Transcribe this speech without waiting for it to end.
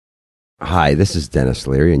Hi, this is Dennis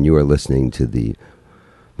Leary, and you are listening to the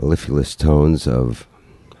mellifluous tones of...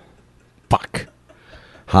 Fuck.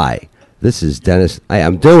 Hi, this is Dennis...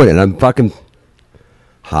 I'm doing it, I'm fucking...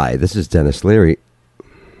 Hi, this is Dennis Leary.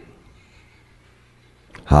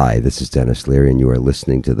 Hi, this is Dennis Leary, and you are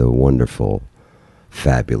listening to the wonderful,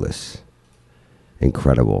 fabulous,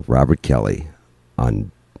 incredible Robert Kelly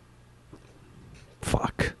on...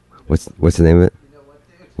 Fuck. What's the name of it?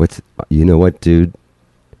 You Know What, Dude?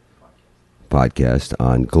 Podcast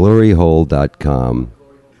on gloryhole.com,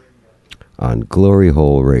 on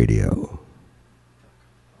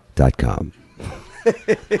gloryholeradio.com.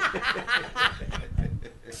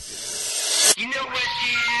 You know what,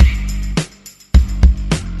 dude?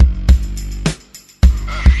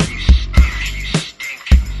 You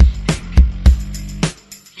stink.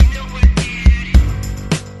 You know what, dude?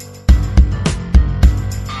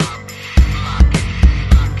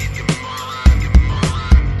 Fucking, you moron.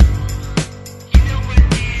 You know what,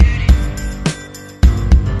 dude?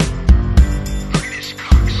 Look at this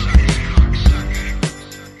cocksucker.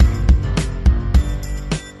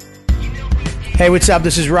 You know what, dude? Hey, what's up?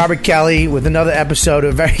 This is Robert Kelly with another episode,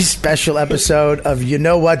 a very special episode of You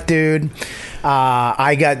Know What, Dude?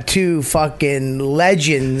 I got two fucking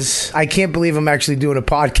legends. I can't believe I'm actually doing a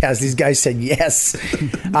podcast. These guys said yes.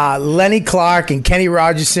 Lenny, Clarke, and Kenny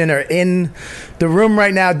Rogerson are in the room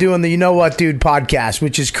right now doing the You Know What, Dude podcast,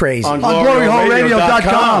 which is crazy. On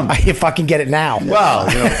gloryholeradio.com. I fucking get it now. Wow.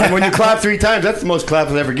 You know, and when you clap 3 times, that's the most claps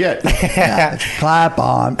I'll ever get. Yeah, clap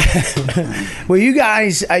on. Well, you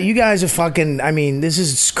guys are fucking. I mean, this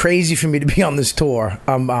is crazy for me to be on this tour.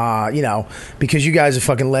 Because you guys are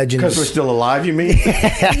fucking legends. Because we're still alive, you mean?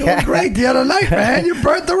 You were great the other night, man. You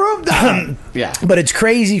burnt the room down. Yeah. But it's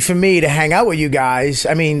crazy for me to hang out with you guys.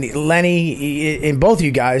 I mean, Lenny, and both of you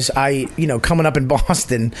guys, coming up in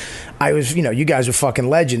Boston, I was, you guys were fucking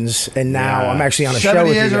legends, and now I'm actually on a show 70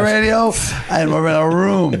 with you years of guys. radio, and we're in a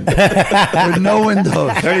room with no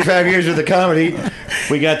windows. 35 years of the comedy,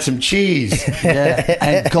 we got some cheese. Yeah,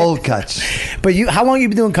 and cold cuts. But how long you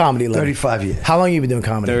been doing comedy, Lenny? 35 years. How long you been doing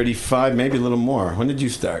comedy? 35, maybe a little more. When did you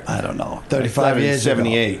start? I don't know. I 35 started in years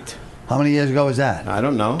 78. ago. How many years ago was that? I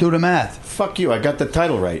don't know. Do the math. Fuck you, I got the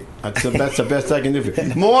title right. That's the best I can do for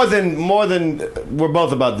you. More than, we're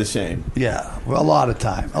both about the same. Yeah, well, a lot of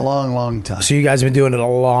time. A long, long time. So you guys have been doing it a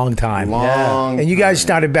long time. Long And you guys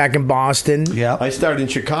started back in Boston. Yeah. I started in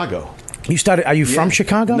Chicago. You started. Are you from Yeah.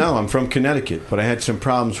 Chicago? No, I'm from Connecticut, but I had some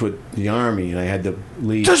problems with the Army, and I had to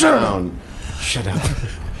leave Deserter. town. Shut up.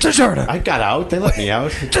 Deserter. I got out. They let me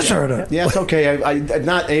out. Deserter. Yeah, it's okay. I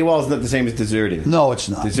not AWOL is not the same as deserting. No, it's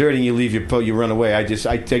not. Deserting, you leave you run away. I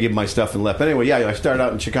take my stuff and left. But anyway, yeah, I started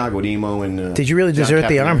out in Chicago with emo and. Did you really John desert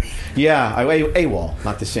the Kaepernick. Army? Yeah, AWOL,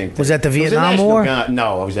 not the same thing. Was that the It was Vietnam National War? Guard.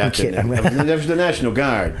 No, I was at kidding. that was the National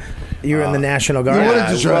Guard. You were in the National Guard. You would've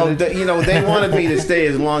Yeah, deserted. well, they wanted me to stay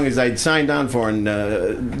as long as I'd signed on for, and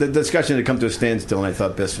the discussion had come to a standstill, and I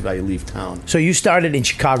thought best if I leave town. So you started in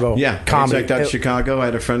Chicago. Yeah, comedy. I checked out Chicago. I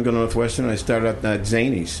had a friend go to Northwestern, and I started at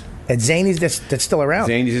Zanies. At Zanies, that's still around.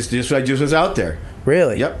 Zanies I just was out there.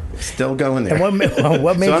 Really? Yep, still going there. And what made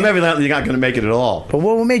So you? I'm evidently not going to make it at all. But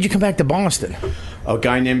what made you come back to Boston? A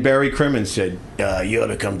guy named Barry Crimmins said, you ought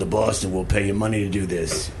to come to Boston. We'll pay you money to do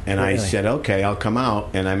this. And I Really? said, okay, I'll come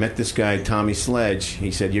out. And I met this guy, Tommy Sledge.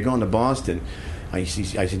 He said, you're going to Boston? I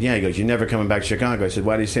said, yeah. He goes, you're never coming back to Chicago. I said,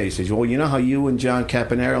 why did he say? He says, well, you know how you and John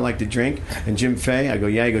Caponera like to drink? And Jim Fay? I go,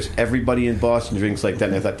 yeah. He goes, everybody in Boston drinks like that.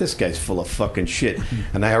 And I thought, this guy's full of fucking shit.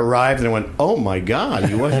 And I arrived and I went, oh, my God,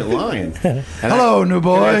 he wasn't lying. And Hello, new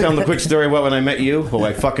boy. Can I tell him the quick story about when I met you? Oh,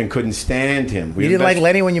 I fucking couldn't stand him. You didn't like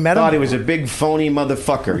Lenny when you met him? Thought he was a big phony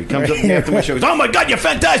motherfucker. He comes up to me after my show and goes, oh, my God, you're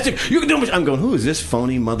fantastic. You can do much. I'm going, who is this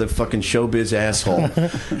phony motherfucking showbiz asshole?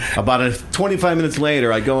 About 25 minutes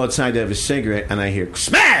later, I go outside to have a cigarette and I hear,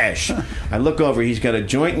 smash! I look over, he's got a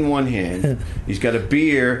joint in one hand, he's got a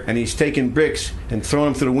beer, and he's taking bricks and throwing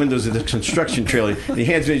them through the windows of the construction trailer. And he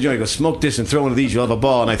hands me a joint, he goes, smoke this and throw one of these, you'll have a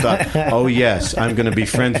ball. And I thought, oh yes, I'm going to be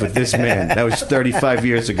friends with this man. That was 35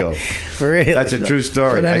 years ago. For real? That's a true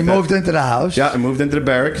story. And then he I thought- moved into the house. Yeah, I moved into the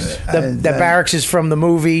barracks. The barracks is from the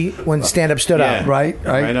movie when stand up stood Yeah. out. Right.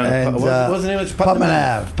 Right on- And, what was the name of it? Putnam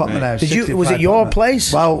Ave. Putnam Right. Ave. Was it 65 your Putnam.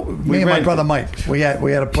 place? Well, me and my rented. brother Mike, we had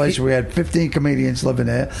a place where we had 15 comedians living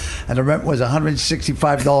there, and the rent was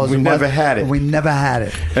 $165 We a month. never had it. And we never had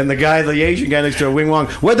it. And the Asian guy next door, Wing Wong,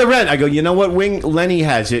 where'd the rent? I go, you know what, Lenny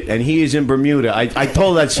has it, and he is in Bermuda. I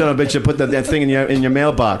told that son of a bitch to put that thing in your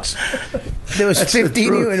mailbox. There was That's the 15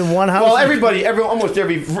 of you truth. in one house.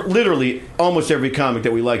 Well, literally, almost every comic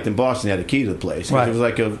that we liked in Boston had a key to the place. Right. It was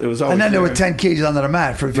like it was always. And then there were there. 10 keys under the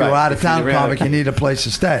mat for if you were Right, out of if you town never had a comic, you key. need a place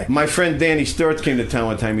to stay. My friend Danny Sturts came to town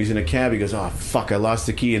one time. He was in a cab. He goes, "Oh fuck, I lost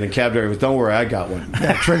the key." And the cab driver goes, "Don't worry, I got one."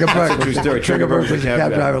 Yeah, Trigger Burke. True story. Trigger Burke was a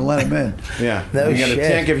cab driver and let him in. Yeah, No we got shit. a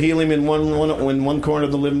tank of helium in one corner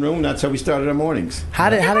of the living room. That's how we started our mornings. how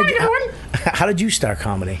did you start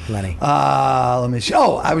comedy, Lenny? Let me see.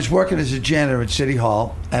 Oh, I was working as a janitor at City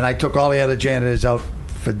Hall, and I took all the other janitors out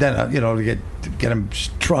for dinner, to get them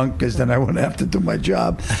drunk, because then I wouldn't have to do my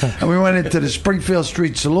job. And we went into the Springfield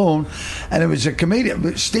Street Saloon, and it was a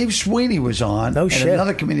comedian. Steve Sweeney was on. No and shit.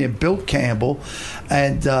 another comedian, Bill Campbell.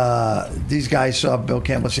 And these guys saw Bill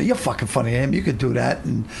Campbell and said, "You're fucking funny, him. You could do that."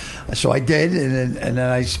 And so I did, and then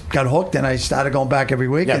I got hooked, and I started going back every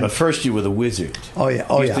week. Yeah, and, but first you were the wizard. Oh, yeah.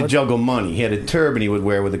 He used to juggle money. He had a turban he would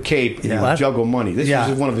wear with a cape. And Yeah. he What? would juggle money. This Yeah.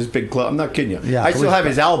 was one of his big clubs. I'm not kidding you. Yeah, I it still was have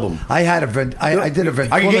his album. I had I did a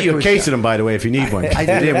ventriloquist. I can get you a case of them, by the way, if you need one. I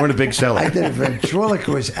did. They weren't a big seller. I did a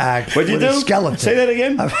ventriloquist act. What'd you with do? A skeleton. Say that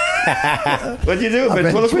again. What'd you do?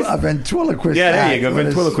 Ventriloquist? A ventriloquist. Yeah, there you act go. with a-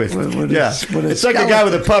 Ventriloquist. with a- Yeah. with a It's like a guy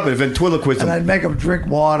with a skeleton. puppet. Ventriloquist. And I'd make them drink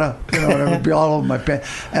water, and it would be all over my pants.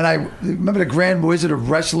 And I remember the Grand Wizard of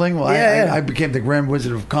Wrestling. Well, Yeah, yeah. I became the Grand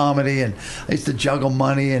Wizard of Comedy, and I used to juggle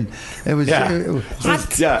money, and it was Yeah. it was,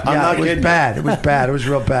 Yeah, I'm not it was kidding. bad. It was bad. It was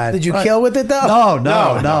real bad. Did you But- kill with it though? No,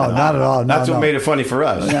 not at all. That's no. what made it funny for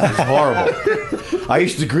us. It was horrible. I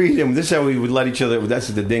used to greet him. This is how we would let each other. That's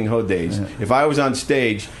the Ding Ho days. If I was on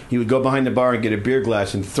stage, he would go behind the bar and get a beer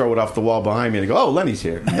glass and throw it off the wall behind me and go, "Oh, Lenny's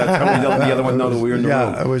here." That's how we let the other one know that we were in the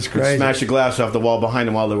room. Yeah, it was We'd crazy. smash a glass off the wall behind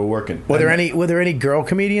them while they were working. Were there any girl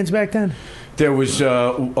comedians back then? There was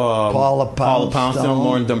Paula Poundstone,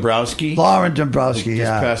 Lauren Dombrowski. Lauren Dombrowski,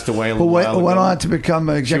 Just yeah, passed away a who little went, while who went ago. on to become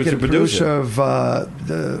executive producer. producer of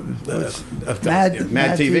Mad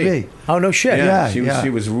TV. Oh no shit. Yeah. She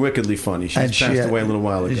was wickedly funny. She And passed she, away a little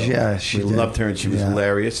while ago. yeah, she we did. loved her and she was Yeah.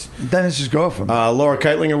 hilarious. Dennis's girlfriend. Laura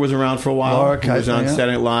Keitlinger was around for a while. Laura Who was on Keitlinger.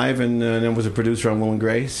 Saturday Night Live and then was a producer on Will and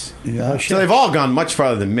Grace. yeah. So they've all gone much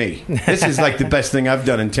farther than me. This is like the best thing I've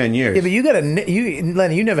done in 10 years. Yeah, but you got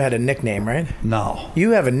Lenny. You never had a nickname, right? No.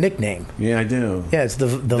 You have a nickname. Yeah, I do. Yeah, it's the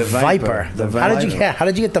The Viper. The How did you Viper. how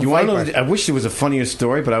did you get the You want Viper? to know? I wish there was a funnier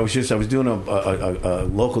story, but I was doing a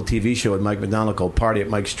local TV show with Mike McDonald called Party at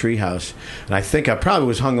Mike's Treehouse, and I think I probably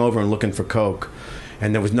was hungover and looking for coke,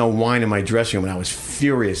 and there was no wine in my dressing room, and I was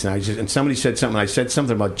furious, and somebody said something. I said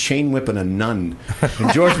something about chain whipping a nun,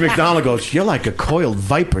 and George McDonald goes, "You're like a coiled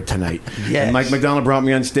viper tonight." Yes. And Mike McDonald brought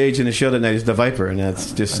me on stage in the show that night as the Viper, and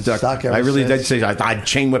that's just It's stuck. stuck ever I really did since. say I'd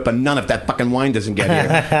chain whip a nun if that fucking wine doesn't get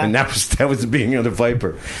here, and that was the beginning of the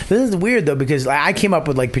Viper. This is weird though because I came up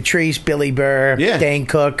with like Patrice, Billy Burr, Yeah. Dane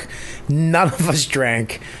Cook. None of us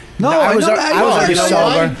drank. No, I was I know that. I was No, already you know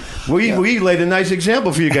sober. We laid a nice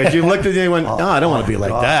example for you guys. You looked at it and went, "No, I don't want to be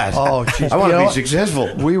like that. Oh, geez. I want You to know be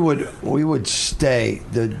successful." We would stay.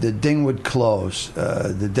 The Ding would close.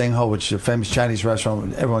 The Ding Ho, which is a famous Chinese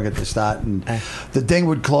restaurant, everyone got to start. And the Ding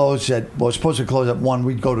would close it was supposed to close at 1.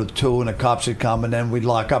 We'd go to 2, and the cops would come, and then we'd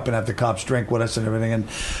lock up and have the cops drink with us and everything. And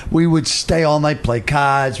we would stay all night, play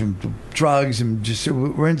cards and drugs, and just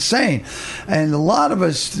we're insane. And a lot of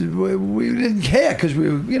us we didn't care because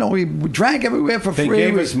we drank everywhere for They free.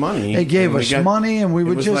 gave us money, They gave and we us got- money, and we it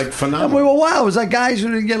would was, just like, phenomenal. And we were wild. It was like guys who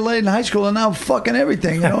didn't get laid in high school and now fucking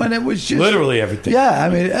everything, and it was just Literally everything. Yeah, I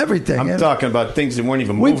mean everything. I'm And talking about things that weren't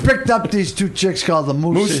even we moving. picked up these 2 chicks called the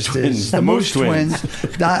Moose, Moose Sisters, Twins. the Moose Twins.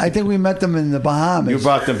 I think we met them in the Bahamas. You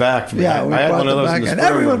brought them back for me. Yeah, we I had brought one of them those back, in the and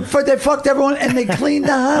spare everyone room. they fucked everyone, and they cleaned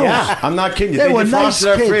the house. Yeah, I'm not kidding you. They They were defrosted nice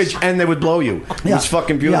our kids. fridge and they would blow you. It Yeah. was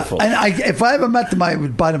fucking beautiful. Yeah. And if I ever met them, I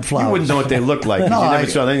would buy them flowers. You wouldn't know what they looked like. 'Cause No, you never I-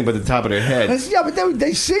 saw anything but the top of their head. Yeah, but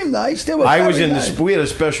they seemed nice. They were. I was very in nice. we had a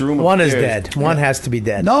special room. One is upstairs. dead. One has to be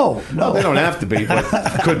dead. No, Well, they don't have to be, but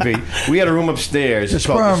could be. We had a room upstairs. The It's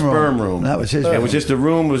called the sperm room. sperm room. That was his It room. was just a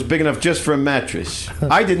room. It was big enough just for a mattress.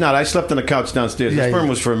 I did not. I slept on the couch downstairs. Yeah, the sperm yeah.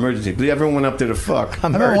 was for emergency. But everyone went up there to fuck. I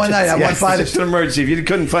remember one night I went by It's just the. an emergency. If you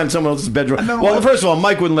couldn't find someone else's bedroom. remember Well, one- first of all,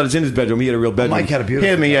 Mike wouldn't let us in his bedroom. He had a real bedroom. Mike had a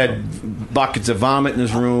beautiful He had buckets of vomit in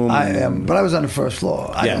his room. But I was on the first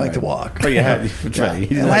floor. I didn't like to walk. But you had. That's right. You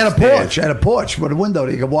didn't And I had a like stairs. porch. I had a porch with a window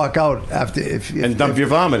that you could walk out after And dump your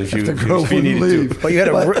vomit if you the girl if you wouldn't needed leave. to. But you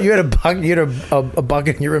had a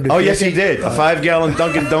bucket in your room. To Oh pee yes, in? he did. A 5-gallon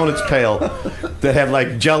Dunkin' Donuts pail that had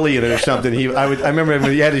like jelly in it or something. I remember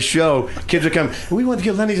when he had his show. Kids would come. We want to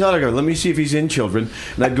get Lenny's autograph. Let me see if he's in, children.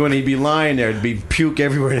 And I'd go and he'd be lying there. It'd be puke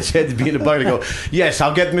everywhere in his head. To be in a bucket. I'd go, yes,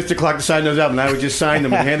 I'll get Mr. Clarke to sign those up, and I would just sign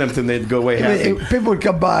them and hand them to and they'd go away happy. People would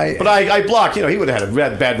come by. But I blocked. He would have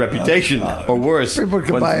had a bad reputation or worse. People would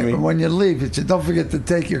come by, and when you leave, it said, "Don't forget to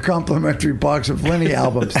take your complimentary box of Lenny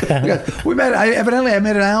albums." Evidently, I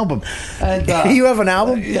made an album. And, You have an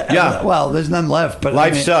album? Yeah. Well, there's none left. But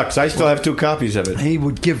Life Sucks. I still have 2 copies of it. He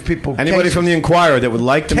would give people Anybody from the Inquirer that would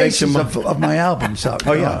like to make some cases of my albums.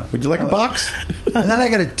 Oh yeah. Would you like a box? And then I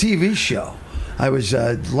got a TV show. I was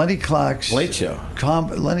Lenny Clarke's Late Show.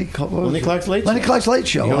 Lenny Clarke's Late Lenny Show. Clarke's Late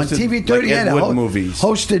Show He on hosted, TV like, 38. Ed Wood movies.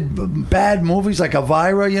 Hosted bad movies like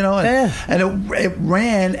Elvira, and it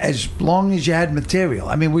ran as long as you had material.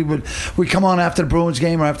 I mean, we'd come on after the Bruins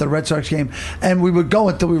game or after the Red Sox game, and we would go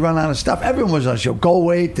until we run out of stuff. Everyone was on the show.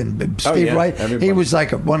 Goldwaite and Steve Wright. Everybody. He was like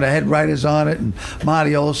one of the head writers on it, and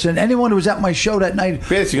Marty Olson. Anyone who was at my show that night.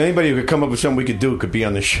 Basically, anybody who could come up with something we could do could be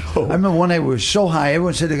on the show. I remember one day we were so high,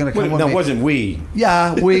 everyone said they're going to come with No, me. it wasn't we.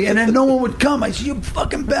 Yeah, and then no one would come. I said, "You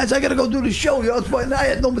fucking bats! I got to go do the show." And I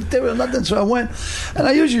had no material, nothing, so I went. And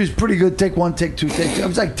I usually was pretty good. Take 1, take 2, take 3. I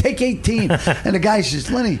was like, take 18. And the guy says,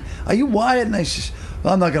 "Lenny, are you wired?" And I says,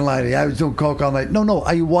 well, I'm not gonna lie to you. I was doing coke all night. No.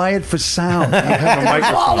 Are you wired for sound? I have a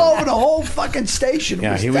microphone. All over the whole fucking station.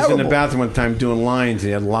 Yeah, he was in the bathroom one time doing lines.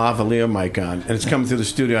 He had lavalier mic on, and it's coming through the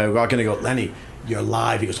studio. I walk in and I go, Lenny, you're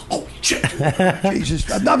live. He goes, oh shit, Jesus,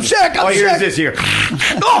 I'm sick. I'm here's sick. this here.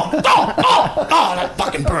 Oh, that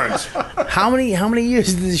fucking burns. How many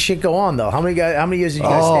years did this shit go on though? How many years did you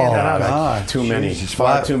guys stand out? God. Too many. Jesus.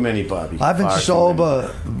 Far too many, Bobby. I've been Far too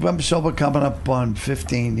sober. I'm sober coming up on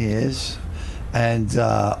 15 years, and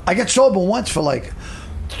I got sober once for like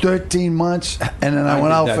 13 months, and then I went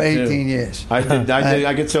did out that for 18 too. years.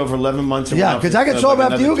 I get sober 11 months. And Yeah, went out 'cause for I got sober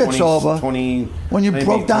after you got 20, sober. 20, When you maybe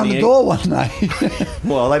broke down the 28. door one night.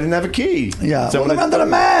 Well, I didn't have a key. Yeah, So well, when they're under the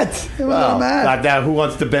mat. They were under the mat. Like that, who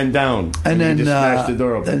wants to bend down? And you then, just smashed the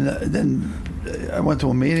door open. then I went to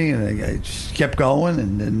a meeting and I just kept going,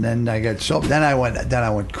 and then I got sober. Then I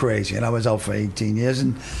went crazy, and I was out for 18 years,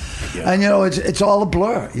 and it's all a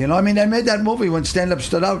blur. I mean, I made that movie when Stand Up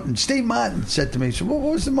Stood Out, and Steve Martin said to me, "So what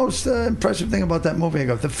was the most impressive thing about that movie?" I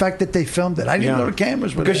go, "The fact that they filmed it. I didn't know the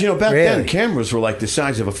cameras were because there." back Really? then cameras were like the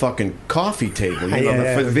size of a fucking coffee table.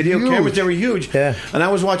 Yeah, for the video huge. cameras, they were huge. Yeah. And I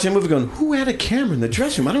was watching the movie, going, "Who had a camera in the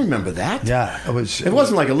dressing room? I don't remember that." Yeah, it was. It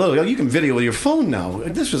wasn't like a little. You can video with your phone now.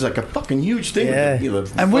 This was like a fucking huge thing. Yeah.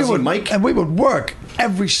 With the And we fuzzy would work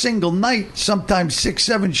every single night, sometimes 6,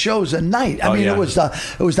 7 shows a night. I mean, yeah. it was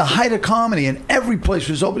the height of comedy, and every place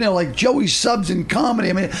was open. Like Joey Subs in comedy.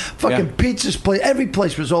 I mean, fucking Pizza's place. Every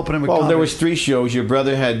place was opening with Well, comedy. there was 3 shows. Your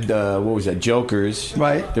brother had what was that? Jokers.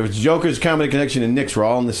 Right. There was Jokers, Comedy Connection, and Nick's were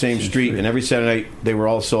all on the same street, and every Saturday night they were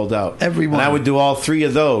all sold out. Every one. And I would do all 3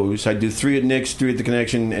 of those. I'd do 3 at Nick's, 3 at the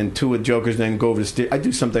Connection, and 2 at Jokers. Then go over to. I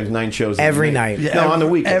do sometimes 9 shows Every night. Yeah, No, on the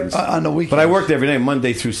weekends. on the weekends. But I worked every night,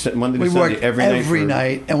 Monday to We Sunday, worked every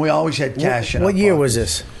night. and we always had cash. in What our year pockets. was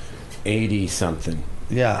this? 80 something.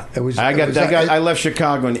 Yeah, it was. I it was, left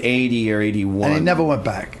Chicago in 80 or 81. and he never went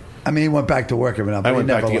back. I mean, he went back to work every now. I went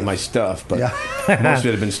back to get my stuff, but Yeah. most of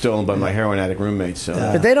it had been stolen by my heroin addict roommates. So.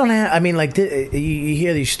 But they don't have. I mean, like you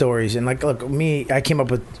hear these stories, and like, look, I came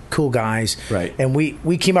up with cool guys, Right. And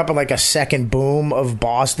we came up with like a second boom of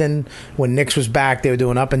Boston when Nick's was back. They were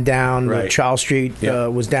doing Up and Down. Right. Charles Street Yeah.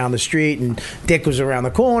 was down the street, and Dick was around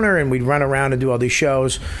the corner, and we'd run around and do all these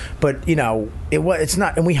shows. But it's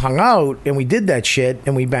not. And we hung out, and we did that shit,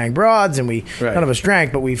 and we banged broads, and we Right. none of us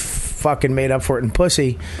drank, but we fucking made up for it in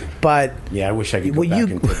pussy. But Yeah, I wish I could go what back you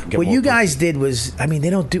and get what more you guys did was, I mean,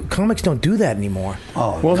 comics don't do that anymore.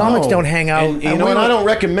 Oh, Well, Comics don't hang out. And, And I don't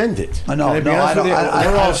recommend it. I know, Can be no, honest I with you? don't- I-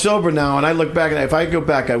 We're I- all sober now, and I look back, and if I go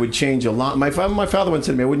back, I would change a lot. My father once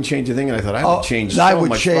said to me, I wouldn't change a thing, and I thought, I would change so I would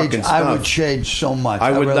much change. fucking stuff. I would change so much. I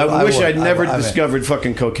really wish would. I'd never I mean, discovered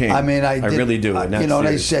fucking cocaine. I mean, I did, really do. And that's they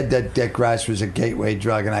serious. said that grass was a gateway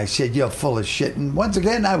drug, and I said, "You're full of shit." And once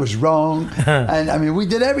again, I was wrong. And I mean, we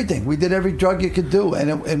did everything. We did every drug you could do, and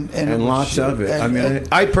it was, lots of it. and- I mean, and-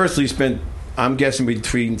 I personally spent, I'm guessing,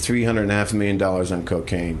 between $3.5 million on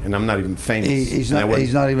cocaine, and I'm not even famous. he's And I not. wouldn't-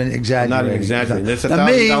 He's not even exaggerating. Not even exaggerating. That's Now,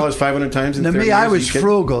 me- $1,000 500 times in Now 30 me, I years. was You kidding?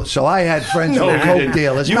 frugal, so I had friends who No, were you coke didn't.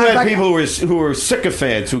 dealers. You Matter of had fact, people who were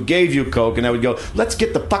sycophants who gave you coke, and I would go, "Let's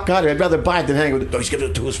get the fuck out of here. I'd rather buy it than hang with it. Oh, he's giving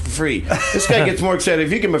it to us for free." This guy gets more excited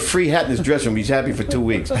if you give him a free hat in his dressing room. He's happy for 2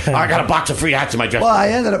 weeks. I got a box of free hats in my dressing Well, room. I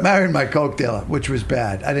ended up marrying my coke dealer, which was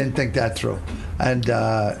bad. I didn't think that through, and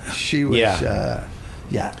she was.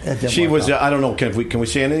 Yeah. It didn't She work was. out. I don't know. Can we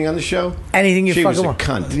say anything on the show? Anything you She was fucking a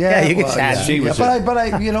want. cunt. Yeah, you can say yeah. that. She was but I,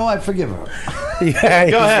 I forgive her. Yeah,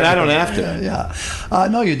 Go ahead. I don't have to. Yeah,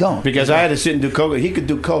 no, you don't. Because I had to sit and do coke. He could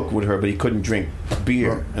do coke with her, but he couldn't drink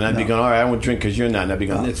beer. And I'd be going, all right, I won't drink because you're not. And I'd be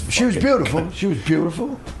going, it's She was fucking beautiful. cunt. She was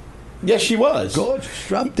beautiful. Yes, she was. Gorgeous,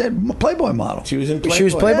 drop dead Playboy model. She was in Playboy. She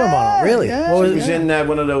was Playboy model, really? yeah. What She was in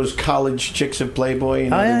one of those college chicks of Playboy. You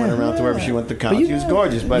know, they went around to wherever she went to college. She was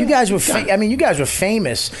gorgeous. But you guys were. You guys were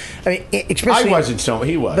famous. I mean, especially I wasn't so.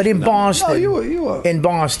 He was. But in No. Boston, No, you were. in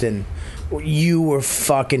Boston. You were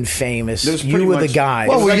fucking famous. There was You pretty were the much- guy. It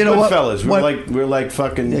was Well, like you know what? fellas. When- We're like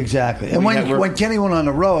fucking Exactly. And when Kenny went on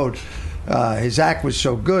the road, his act was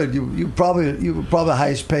so good. You were probably the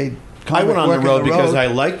highest paid. I went on the working road because I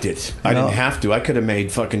liked it. I didn't have to. I could have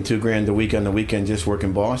made fucking $2,000 a week on the weekend just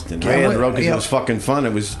working Boston. I went on the road because it was fucking fun.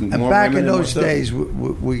 It was And more back women in and those more stuff. days,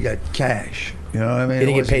 we got cash. You know what I mean? Did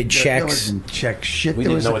he It get wasn't- paid checks? There wasn't check shit. We There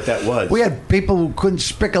didn't was know what that was. We had people who couldn't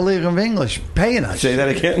speak a lick of English paying us. Say that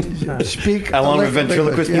again. Speak. How long a of lick of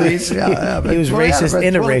ventriloquist English. he Yeah, he was well, yeah, racist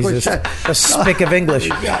and a ventriloquist. racist. A spick of English.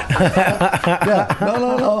 Yeah,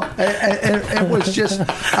 no. It was just.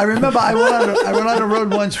 I remember I went on the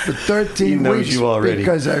road once for 13 He knows weeks you already.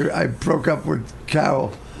 because I broke up with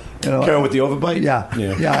Carol. You know, Carol with the overbite? Yeah.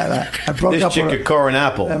 I broke This up chick with a her. core and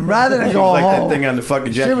apple. And rather than She go was like home, that thing on the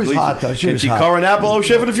fucking she Jackie was Gleason. hot though. She Can was she hot. core and apple? Oh,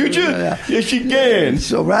 chef of the future? Yeah. Yes, she can.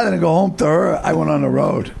 So rather than go home to her, I went on the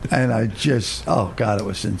road, and I just, oh God, it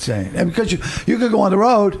was insane. And because you could go on the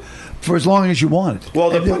road for as long as you wanted. Well,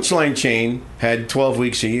 the And punchline chain had 12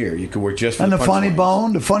 weeks a year. You could work just for and the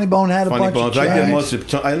punchlines. the funny bone had a Funny bunch bones. of I did giants. most of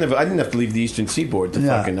the time. I didn't have to leave the Eastern Seaboard to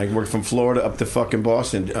Yeah. fucking. I worked from Florida up to fucking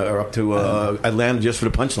Boston or up to Atlanta just for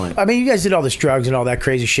the punchline. I mean, you guys did all this drugs and all that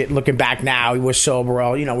crazy shit. Looking back now, we're sober.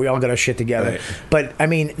 We all got our shit together. Right. But I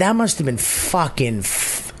mean, that must have been fucking.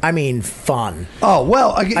 Fun. Oh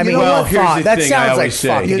well, I mean, you know well, what? Here's fun. the That thing sounds I like always say.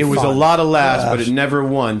 fun. It was a Fun. lot of laughs, Yeah. but it never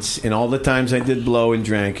once, in all the times I did blow and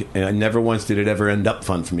drank, and I never once did it ever end up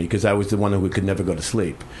fun for me because I was the one who could never go to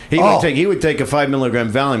sleep. He would take a 5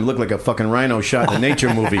 milligram Valium, look like a fucking rhino shot in a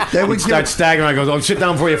nature movie. They would He'd start give- staggering. I goes, "Oh, sit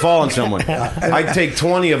down before you fall on someone." I'd take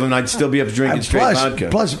 20 of them, and I'd still be up drinking And straight vodka.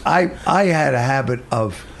 plus, I had a habit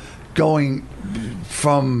of going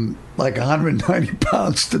from like 190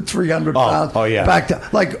 pounds to 300 pounds. oh, yeah. Back to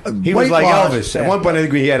like He was weight like loss. Elvis. At one point, I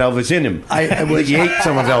think he had Elvis in him. I think he ate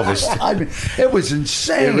some of Elvis. I mean, it was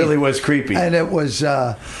insane. It really was creepy. and it was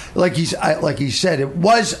like he said. It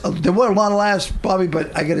was there were a lot of laughs, Bobby,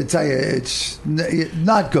 but I got to tell you, it's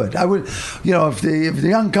not good. I would, if the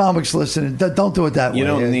young comics listening, don't do it that way. You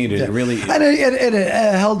don't need it. It really- and it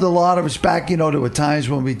held a lot of us back. There were times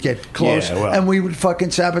when we'd get close, Yeah, well. and we would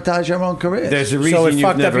fucking sabotage our own careers. There's a reason So it you've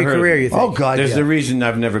fucked up never your heard career, of it. you think? Oh God, There's yeah. a reason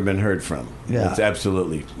I've never been heard from. Yeah. It's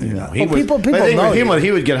absolutely. Yeah. Well, people know you.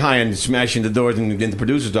 He would get high and smash into doors in the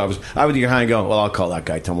producer's office. I would get high and go, "Well, I'll call that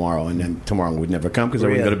guy tomorrow," and then tomorrow would never come because I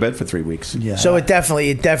wouldn't go Really? to bed for 3 weeks. Yeah. So it definitely.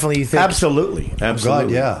 You think Absolutely.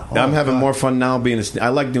 yeah. Oh, I'm having God. more fun now being I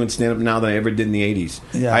like doing stand up now than I ever did in the 80s.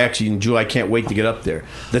 Yeah. I actually enjoy. I can't wait to get up there.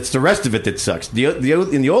 That's the rest of it that sucks. In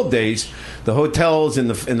the old days, the hotels and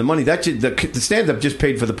the money the stand up just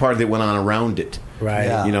paid for the part that went on around it. right?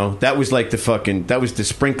 Yeah. That was like that was the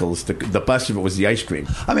sprinkles. The best of it was the ice cream.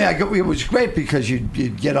 I mean, it was great because you'd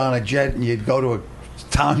get on a jet and you'd go to a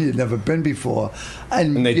town you'd never been before,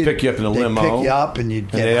 and they'd pick you up in a limo. They'd pick you up, and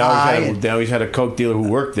you'd get And high, they always had a coke dealer who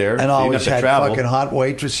worked there, and so you always didn't have had to travel. fucking hot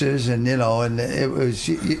waitresses, and and it was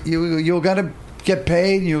you were gonna get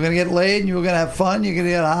paid, and you were gonna get laid, and you were gonna have fun, you're gonna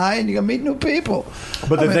get high, and you're gonna meet new people.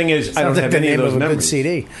 But the thing is, I don't Sounds like have the any of name those of a good memories.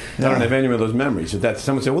 CD. I don't have any of those memories. So that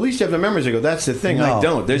someone said, "Well, at least you have the memories." I go, "That's the thing. I No,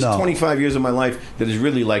 don't." There's no. 25 years of my life that is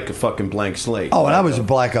really like a fucking blank slate. Oh, and I was a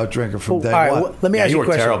blackout drinker from Well, day all right, one. well, let me Yeah, ask you you were a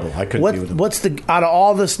question. terrible. I couldn't be with them. What's the out of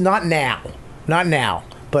all this? Not now,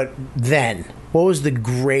 but then. What was the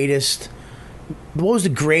greatest? What was the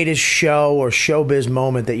greatest show or showbiz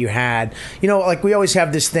moment that you had? Like we always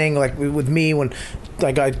have this thing, like with me when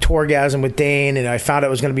I got Tourgasm with Dane, and I found out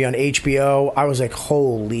it was going to be on HBO. I was like,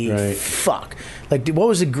 "Holy Right. fuck!" Like, what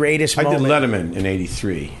was the greatest I did moment? Letterman in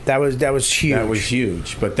 '83. That was huge. That was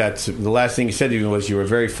huge. But that's the last thing he said to me was, "You were a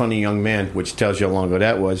very funny young man," which tells you how long ago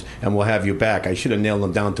that was, and we'll have you back. I should have nailed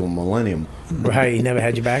him down to a millennium. Right. He never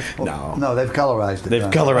had you back. No, they've colorized it. they've now.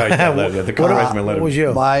 colorized that letter. They colorized my What Letterman. was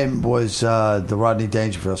you? Mine was the Rodney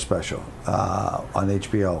Dangerfield special on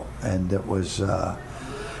HBO, and it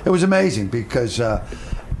was amazing because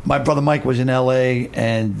my brother Mike was in L.A.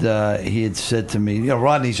 and he had said to me,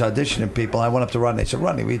 Rodney's auditioning people. I went up to Rodney. I said,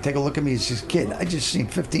 Rodney, will you take a look at me? He says, kid, I just seen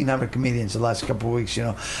 1,500 comedians the last couple of weeks.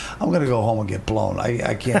 I'm going to go home and get blown.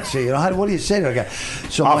 I can't see. What do you say to a guy?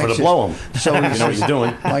 So Offer Mike to says- blow him. So he You know what you're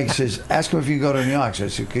doing. Mike says, ask him if you can go to New York. So I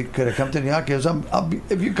said, could I come to New York? He goes,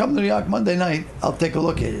 if you come to New York Monday night, I'll take a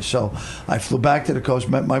look at you. So I flew back to the coast,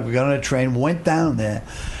 met Mike. We got on a train, went down there,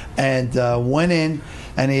 and went in.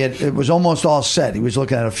 And it was almost all set. He was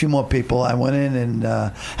looking at a few more people. I went in and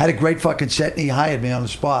had a great fucking set, and he hired me on the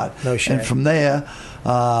spot. No shit. And from there,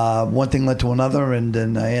 one thing led to another, and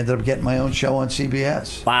then I ended up getting my own show on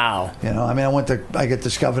CBS. Wow. You know, I mean, I got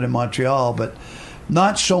discovered in Montreal, but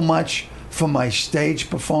not so much for my stage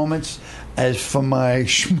performance as for my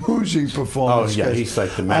schmoozing performance. Oh, yeah, 'Cause, he's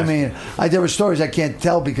like the I master. mean, there were stories I can't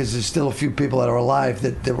tell because there's still a few people that are alive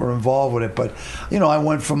that were involved with it. But, you know, I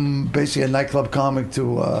went from basically a nightclub comic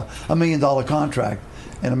to $1 million contract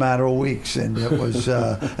in a matter of weeks, and it was.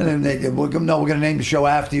 And then we're going to name the show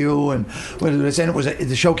after you. And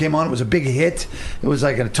the show came on. It was a big hit. It was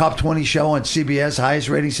like a top 20 show on CBS, highest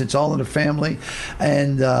rating since All in the Family,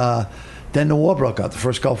 and. Then the war broke out. The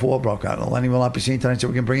first Gulf War broke out. And Lenny will not be seen tonight, so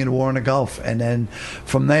we can bring in the war in the Gulf. And then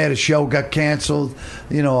from there, the show got canceled.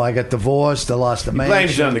 You know, I got divorced. I lost the man.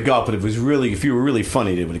 Blames it on the Gulf, but if you were really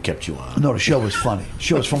funny, they would have kept you on. No, the show was funny. The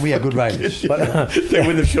show was fun. We had good writers. But, They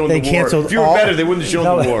wouldn't have shown they the war. canceled If you were all- better, they wouldn't have shown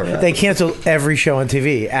No, the war. They canceled every show on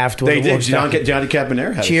TV after They the war did. started. Johnny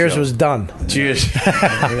Caponera had a Cheers show. was done. Cheers.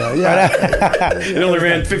 Yeah. It only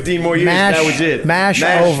ran 15 more years. Mash- That was it. mash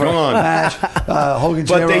over. gone. Mash, Hogan's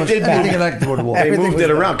But they Heroes, did- anything connected with the war. They Everything moved was it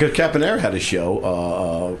done. around because Caponera had a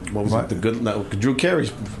show. What was Right. it? The good Drew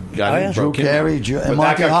Carey's got Oh, him, yeah. broke Drew him. Carey, But and that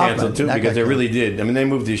Monty got Hoffman. canceled too That because got they really did. I mean, they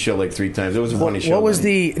moved the show like 3 times. It was a funny show. What was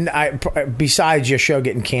besides your show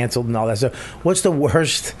getting canceled and all that stuff? What's the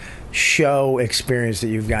worst show experience that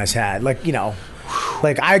you guys had? Like, you know,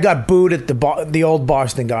 like I got booed at the old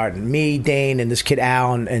Boston Garden. Me, Dane, and this kid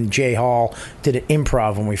Al and Jay Hall did an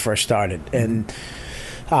improv when we first started. And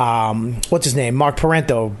what's his name? Mark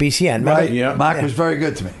Parento, BCN. Remember? Right. Yeah. Mark was very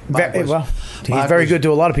good to me. Mark Very, was- well, he's Mark very was- good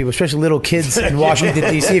to a lot of people, especially little kids in Washington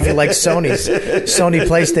D.C. If you like Sony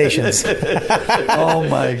PlayStations, Oh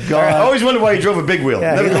my I God. always wondered why he drove a big wheel.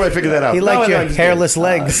 Yeah, Never he- quite figured that out. he Now liked I your understand. hairless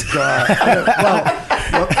legs.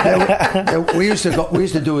 We used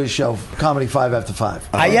to do his show, Comedy 5 After 5.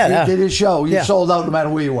 Yeah. He did his show. You Yeah. sold out no matter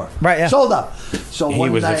where you were. Right, yeah. Sold out. So He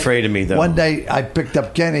one was night- afraid of me, though. One day I picked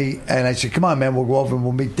up Kenny and I said, "Come on, man, we'll go over and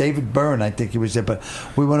we'll meet David Byrne." I think he was there, but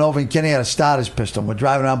we went over and Kenny had a starter's pistol. We're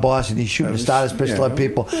driving around Boston. He's shooting a starter's pistol at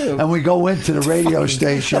people, and we go into the radio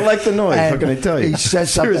station. I like the noise. and What can I tell you? He said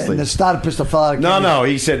something, Seriously. and the starter pistol fell out of Kenny. No.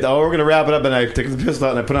 He said, "Oh, we're going to wrap it up," and I took the pistol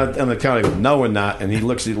out and I put it on the counter. I go, "No, we're not." And he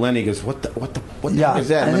looks at Lenny. He goes, "What the Yeah, fuck is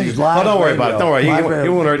that?" and And it's he goes, live "Oh, don't worry about it. radio. Don't worry. Live He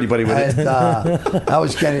radio. won't hurt anybody with it." And I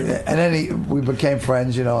was getting, and then we became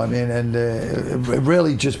friends, you know. I mean, and it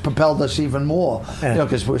really just propelled us even more, you know,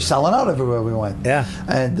 because we were selling out everywhere we went. Yeah.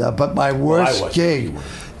 And but my worst wasn't. gig,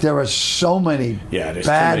 there are so many Yeah, there's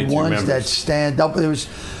too many bad to ones remember. that stand up. There was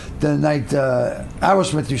the night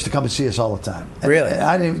Aerosmith used to come and see us all the time. And Really?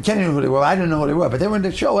 Kenny knew who they were. I didn't know who they were, but they were in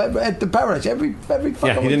the show at the Paradise every fucking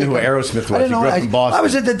Yeah, he didn't know who Aerosmith was. I didn't He know. grew up in Boston. I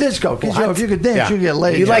was at the disco because you know, if you could dance, Yeah. you could get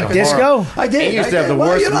laid. You like disco? I did. He used I to have did. the Well,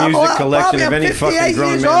 worst you know, music well, collection Bobby, of I'm any 58 fucking grown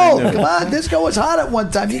years man I old. knew. Come on, disco was hot at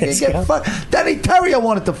one time. You can get fucked. Danny Terrier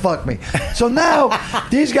wanted to fuck me. So now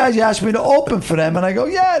these guys asked me to open for them, and I go,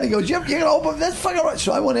 yeah. And he goes, you're gonna open? That's fucking right.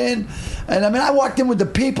 So I went in, and I mean, I walked in with the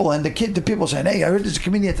people, and the people saying, hey, I heard there's a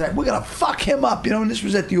comedian tonight. We're gonna fuck him up, you know. And this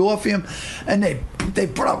was at the Orpheum, and they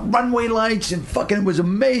put up runway lights, and fucking it was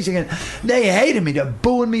amazing. And they hated me. They're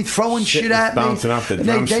booing me, throwing Shit shit was at me. bouncing off the And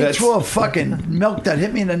drum they sets. threw a fucking milk that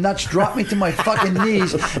hit me in the nuts, dropped me to my fucking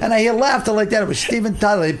knees, and I hear laughter like that. It was Steven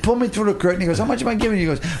Tyler. He pulled me through the curtain. He goes, how much am I giving you?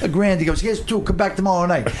 He goes, $1,000. He goes, here's 2. Come back tomorrow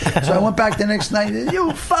night. So I went back the next night.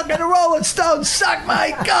 You fucking Rolling Stones suck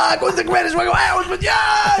my cock. What's the greatest one? I was with you.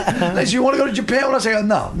 They said, you want to go to Japan with us? I go,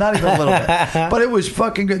 no, not even a little bit. But it was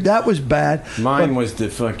fucking good. That was bad. Mine was the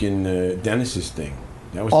fucking Dennis's thing.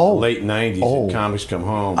 That was Oh. the late 90s Oh. at Comics Come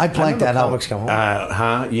Home. I blanked that out. Comics come home.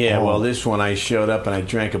 Huh? Yeah, Oh. well, this one I showed up and I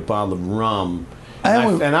drank a bottle of rum.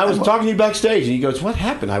 And And I was we- talking to you backstage, and he goes, "What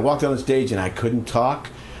happened?" I walked on the stage and I couldn't talk.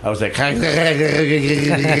 I was like, and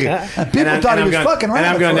People thought he was fucking And I'm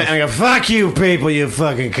around going, at and I go, "Fuck you, people, you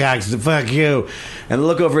fucking cocks, fuck you." And I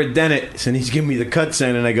look over at Dennis, and he's giving me the cut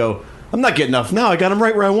sign, and I go, "I'm not getting off now. I got him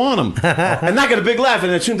right where I want him." And I got a big laugh.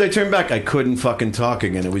 And as soon as I turned back, I couldn't fucking talk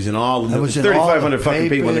again. It was in all. It was in 3,500 all the fucking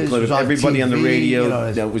people in the papers, clip. it was on Everybody on the TV, radio. you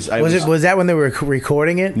know, that was. Was that when they were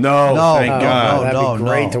recording it? No, No, thank no, God. that'd be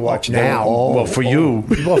great to watch now. Well, for you,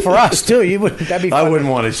 Well, for us too. You would. That'd be. I Fun. wouldn't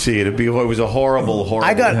want to see it. It was a horrible.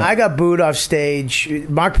 I got booed off stage.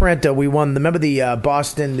 Mark Parento. We won. Remember the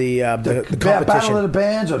Boston the competition. Battle of the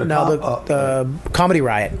Bands or the the Comedy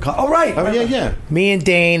Riot. Oh, right. Oh yeah. Me and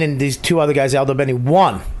Dane and these 2 other guys, Aldo Benny,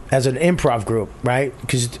 won as an improv group, right?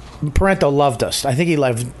 Because Parento loved us. I think he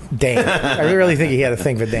loved Dane. I really think he had a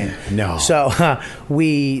thing for Dane. No. So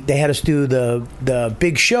they had us do the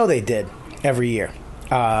big show they did every year.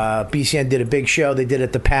 BCN did a big show. They did it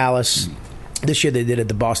at the Palace. This year they did it at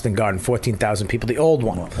the Boston Garden, 14,000 people, the old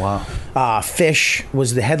one. Wow. Fish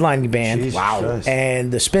was the headlining band. Jesus Christ.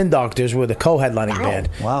 And the Spin Doctors were the co-headlining band.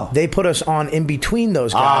 Wow. They put us on in between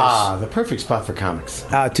those guys The perfect spot for comics.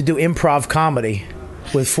 to do improv comedy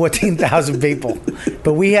with 14,000 people.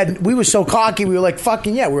 But we were so cocky, we were like,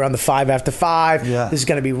 fucking yeah, we were on the 5 after 5. Yeah. This is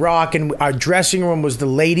going to be rocking. Our dressing room was the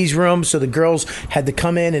ladies' room, so the girls had to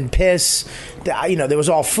come in and piss. There was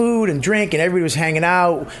all food and drink, and everybody was hanging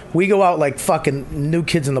out. We go out like fucking New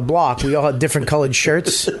Kids on the Block. We all had different colored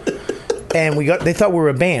shirts. And they thought we were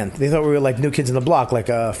a band. They thought we were like New Kids on the Block, like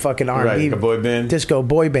a fucking R&B, Right, like a boy band. disco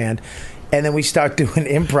boy band. And then we start doing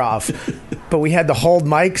improv. But we had to hold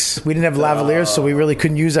mics. We didn't have lavaliers, so we really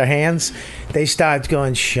couldn't use our hands. They start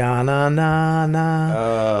going, sha-na-na-na,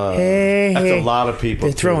 hey, That's hey. a lot of people.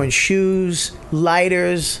 They're throwing shoes,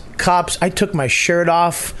 lighters, cups. I took my shirt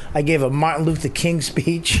off. I gave a Martin Luther King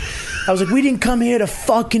speech. I was like, we didn't come here to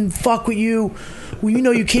fucking fuck with you.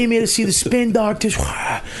 Well, you came here to see the Spin Doctors.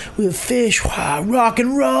 With a fish. Rock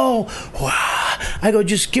and roll. I go,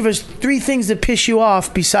 just give us 3 things that piss you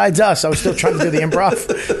off besides us. I was still trying to do the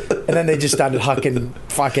improv. And then they just started hucking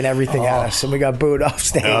fucking everything at us. And we got booed off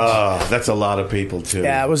stage. Oh, that's a lot of people, too.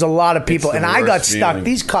 Yeah, it was a lot of people. It's the And I got worst stuck. feeling.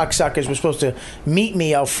 These cocksuckers were supposed to meet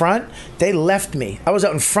me out front. They left me. I was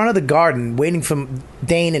out in front of the Garden waiting for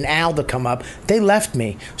Dane and Al to come up. They left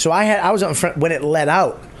me. So I was out in front when it let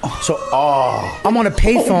out. So I'm on a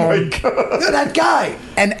payphone. You're that guy.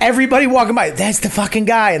 And everybody walking by, that's the fucking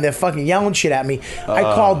guy. And they're fucking yelling shit at me. I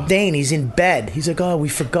called Dane. He's in bed. He's like, oh, we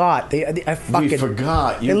forgot. I fucking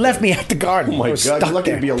forgot. They left me at the Garden. Oh, my I was God. stuck You're lucky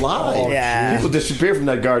there. to be alive. Oh, yeah. People disappear from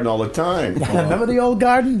that garden all the time. Remember the old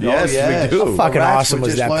Garden? Yes, yeah. we do. How fucking Rats awesome were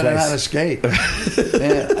was just that learning place? how to skate.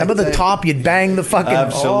 Yeah, Remember the top? You'd bang the fucking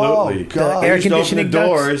Absolutely. Oh, God. The air They used to open the conditioning ducts?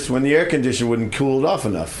 doors when the air conditioner wouldn't cool it off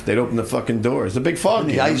enough. They'd open the fucking doors. The big fog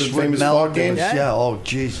game. The ice the would famous melt. fog games. Yeah. Oh,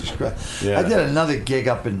 Jesus Christ. Yeah. I did another gig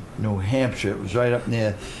up in New Hampshire. It was right up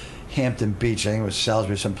near Hampton Beach. I think it was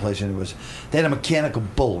Salisbury, someplace. And they had a mechanical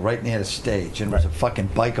bull right near the stage. And it was a fucking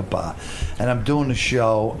biker bar. And I'm doing the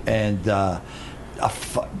show, and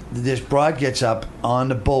this broad gets up on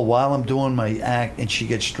the bull while I'm doing my act, and she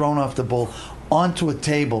gets thrown off the bull onto a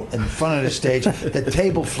table in front of the stage. The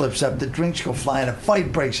table flips up, the drinks go flying, a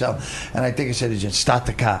fight breaks out, and I think I said, just start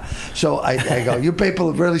the car. So I go, you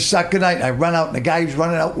people really suck. Good night. And I run out, and the guy who's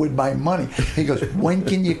running out with my money, he goes, when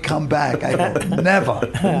can you come back? I go, never.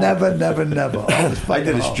 Oh, I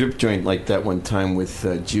did a strip joint like that one time with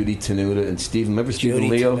Judy Tenuta and Stephen. Remember Stephen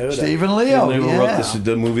Judy Leo? Tenuta. Stephen Leo, Stephen Leo yeah. wrote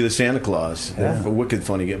the movie The Santa Claus. A wicked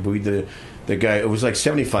funny guy. But we did the guy. It was like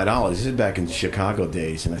 $75. This is back in Chicago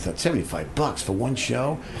days, and I thought $75 for one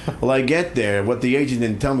show. Well, I get there. What the agent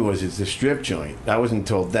didn't tell me was it's a strip joint. I wasn't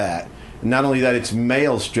told that. Not only that, it's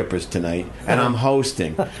male strippers tonight, and I'm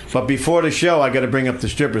hosting. But before the show, I got to bring up the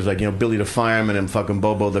strippers, like Billy the Fireman and fucking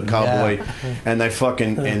Bobo the Cowboy, and I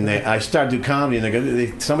started to do comedy,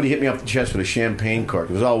 and somebody hit me up the chest with a champagne cork.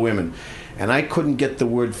 It was all women. And I couldn't get the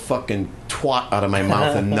word fucking twat out of my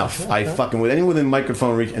mouth enough. I fucking, with anyone within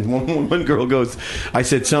microphone reach, and one girl goes, I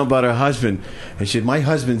said something about her husband, and she said, my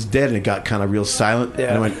husband's dead, and it got kind of real silent. Yeah.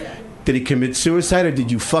 And I went, did he commit suicide, or did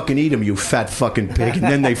you fucking eat him, you fat fucking pig? And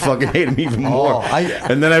then they fucking hate him even more.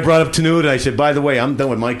 And then I brought up Tenuta, I said, by the way, I'm done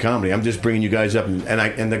with my comedy. I'm just bringing you guys up.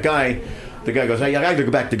 And the guy goes, hey, I got to go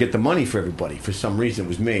back to get the money for everybody. For some reason, it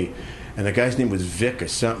was me. And the guy's name was Vic or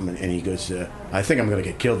something, and he goes, I think I'm going to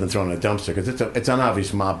get killed and thrown in a dumpster because it's an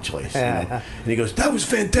obvious mob choice. And he goes, that was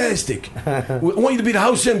fantastic. I want you to be the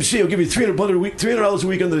house MC. I'll give you $300 a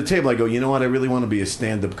week under the table. I go, you know what? I really want to be a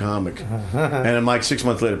stand-up comic. And I'm like, 6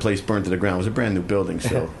 months later, the place burned to the ground. It was a brand new building,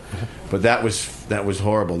 so. But that was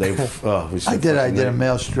horrible. It was so I did a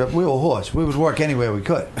male strip. We were horse. We would work anywhere we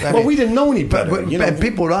could. Well, we didn't know any better. And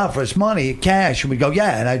people would offer us money, cash, and we'd go,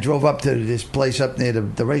 yeah. And I drove up to this place up near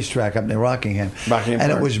the racetrack up near Rockingham. Rockingham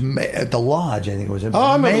and Park. it was at the Lodge, I think it was. I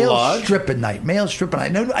remember male Lodge. stripping night. Male stripping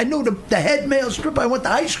night. I knew the head male stripper. I went to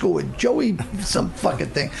high school with Joey, some fucking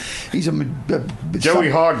thing. He's Joey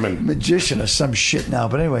Hogman. magician or some shit now.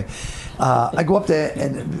 But anyway. I go up there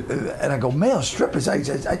and I go, male strippers. I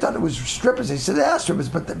thought it was strippers. They said they are strippers,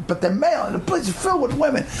 but they're male, and the place is filled with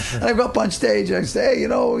women. And I go up on stage and I say, hey,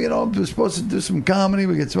 I'm supposed to do some comedy.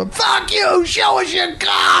 We get some, fuck you, show us your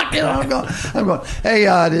cock. I'm going, hey,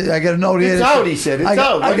 I got a note here. It's out, he said. It's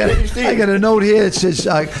out. I got a note here. It says,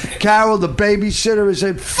 Carol, the babysitter, has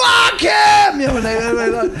said, fuck him.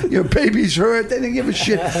 Your baby's hurt. They didn't give a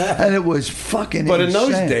shit, and it was fucking. But insane.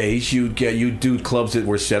 in those days, you'd do clubs that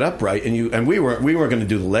were set up right, and we weren't going to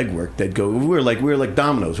do the legwork. They'd go. We were like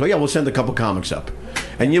dominoes. Well, yeah, we'll send a couple comics up,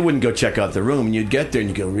 And you wouldn't go check out the room, and you'd get there, and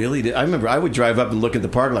you go, really? I remember I would drive up and look at the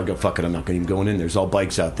parking lot, and go, fuck it, I'm not even going in. There's all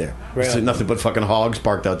bikes out there. Really? There's nothing but fucking hogs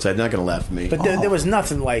parked outside. They're not going to laugh at me. But there was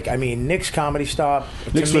nothing like, I mean, Nick's Comedy Stop.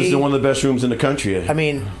 to Nick's me, was one of the best rooms in the country. I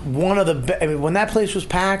mean, when that place was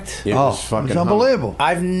packed, It was fucking it's unbelievable.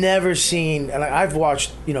 I've never seen, and I've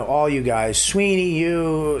watched, all you guys, Sweeney,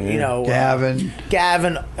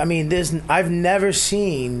 Gavin. I mean, I've never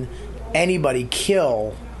seen anybody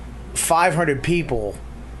kill 500 people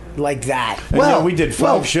like that. And, we did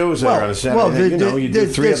 5 shows there on a Saturday. You do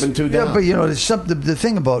 3 up and 2 down. Yeah, but there's something. The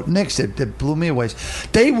thing about Nick's that blew me away.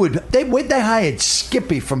 They hired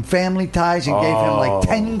Skippy from Family Ties and gave him like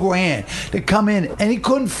 $10,000 to come in, and he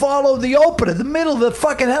couldn't follow the opener, the middle of the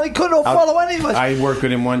fucking hell. He couldn't follow any of us. I worked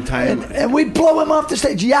with him one time, and we'd blow him off the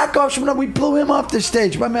stage. Yakov's from we blew him off the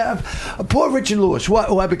stage. I mean, poor Richard Lewis, who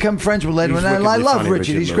I become friends with later, He's and I love funny,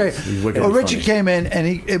 Richard. He's great. He's wickedly Well, Richard funny. came in, and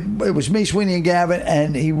it was me, Sweeney, and Gavin,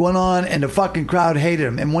 and he went on, and the fucking crowd hated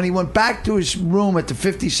him. And when he went back to his room at the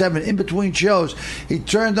 57 in between shows, he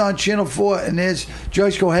turned on Channel 4, and there's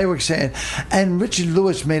Joyce Haywick saying, and Richard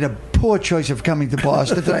Lewis made a poor choice of coming to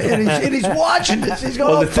Boston tonight. And he's watching this. He's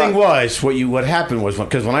going, well, the thing was, what happened was,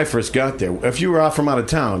 because when I first got there, if you were off from out of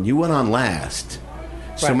town, you went on last.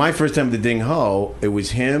 So Right. my first time at the Ding Ho, it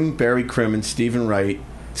was him, Barry Crimmins, Stephen Wright,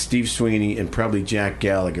 Steve Sweeney, and probably Jack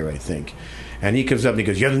Gallagher, I think. And he comes up and he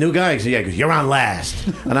goes, "You're the new guy?" I said, "Yeah." He goes, "You're on last."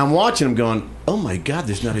 And I'm watching him going, "Oh my God,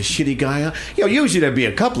 there's not a shitty guy on." Usually there'd be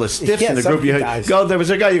a couple of stiffs in the some group. You guys. go, there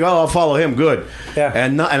was a guy. You go, "Oh, I'll follow him." Good. Yeah.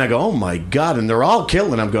 And I go, "Oh my God!" And they're all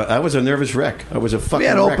killing. I'm going. I was a nervous wreck. I was a fucking. We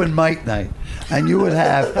had wreck. open mic night, and you would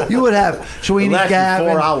have Sweeney, It lasted Gavin,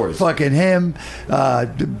 4 hours. fucking him,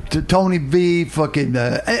 Tony V, fucking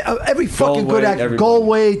every fucking good Goldwait, actor, everybody.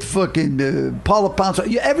 Goldwait, fucking Paula Pounce,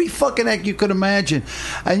 every fucking act you could imagine,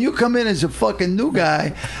 and you come in as a fucking new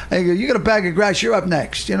guy, and you got a bag of grass, you're up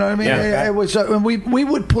next. You know what I mean? Yeah. It was, and we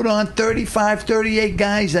would put on 35, 38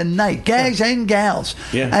 guys a night, guys and gals,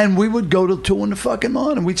 Yeah. and we would go till 2 in the fucking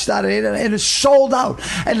morning. We'd start at 8, and it's sold out,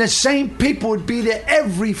 and the same people would be there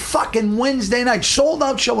every fucking Wednesday night. Sold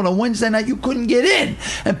out show on a Wednesday night, you couldn't get in,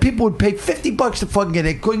 and people would pay $50 to fucking get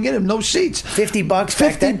in. Couldn't get in, no seats. $50 back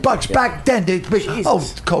 $50 then? back then. They'd be,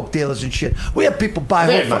 Jesus. coke dealers and shit. We had people buy.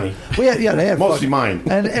 They had whole money. We had, they had Mostly fucking- mine.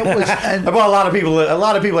 and it was. And, I bought a lot of people. A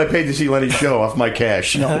lot of people I paid to see Lenny's show off my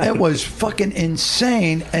cash. no, it was fucking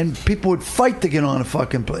insane, and people would fight to get on a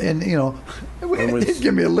fucking plane. And they'd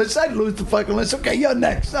give me a list. I'd lose the fucking list. Okay, you're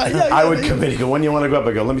next. I would come in. He go, "When you want to go up?"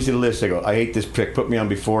 I go, "Let me see the list." I go, "I hate this prick. Put me on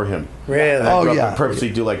before him." Really? And I Oh, go up yeah. and purposely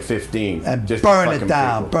do like 15 and just to burn fuck it him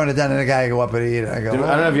down. people. Burn it down, and the guy go up and eat it. I go, I don't know.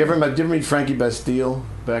 Have you ever met? Did you ever meet Frankie Bastille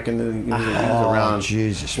back in the? He was around.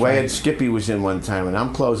 Jesus, Well, I Frank. had Skippy was in one time, and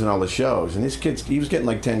I'm closing all the shows, and this kid, he was getting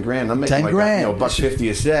like $10,000. I'm making 10 like grand. $150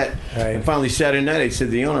 a set. Right. And finally Saturday night, I said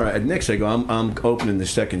to the owner at Nick's, I go, I'm opening the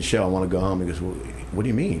second show. I want to go home. He goes, well, what do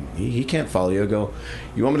you mean? He can't follow you. I go,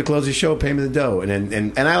 you want me to close the show? Pay me the dough.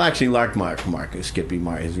 And I actually liked Mark, Skippy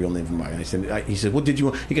Mark, his real name is Mark. And I said, he said, well, did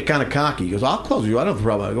you? He got kind of cocky. He goes, I'll close you. I don't have a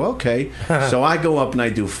problem. I go, okay. So I go up and I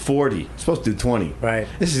do 40. I'm supposed to do 20. Right.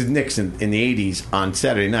 This is Nick's in the 80s on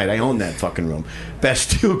Saturday night. I own that fucking room.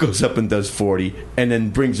 Bastille goes up and does 40 and then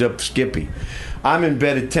brings up Skippy. I'm in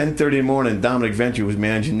bed at 10:30 in the morning. Dominic Ventry was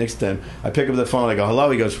managing Nick's time. I pick up the phone. I go, hello.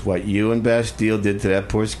 He goes, what you and Bastille did to that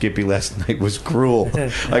poor Skippy last night was cruel.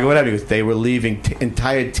 I go, what happened? He goes, they were leaving.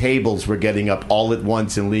 Entire tables were getting up all at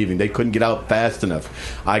once and leaving. They couldn't get out fast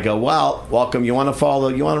enough. I go, well, welcome. You want to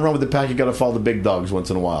run with the pack? You got to follow the big dogs once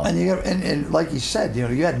in a while. And you got, and like you said, you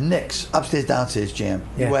had Nick's upstairs downstairs jam.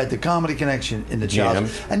 Yeah. You had the Comedy Connection in the Jam.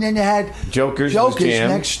 Charles, and then you had Jokers was jam.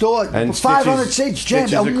 next door, And 500 Stitches- seats jam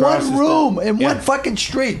Stitches in across one the room street. in Yeah. one fucking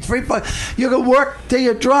street. You could work till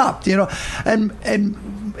you dropped, and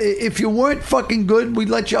if you weren't fucking good, we'd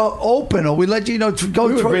let you open, or we'd let you, go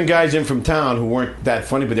We would through. bring guys in from town who weren't that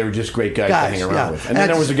funny, but they were just great guys to hang around yeah. with. And then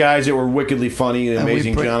there was the guys that were wickedly funny, and And we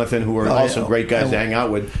amazing bring- Jonathan, who were Oh, also yeah. great guys And- to hang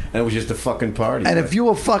out with. And it was just a fucking party. And if you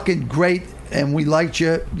were fucking great and we liked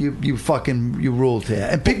you, you ruled here.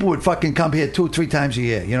 And people would fucking come here 2-3 times a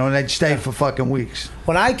year, and they'd stay for fucking weeks.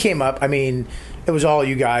 When I came up, I mean, it was all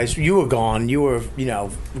you guys. You were gone. You were,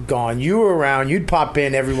 gone. You were around. You'd pop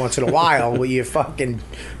in every once in a while with your fucking.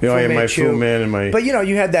 I had my Fu Fu Man and my. But you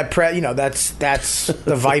had that that's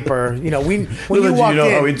the Viper. When Little you did walked you know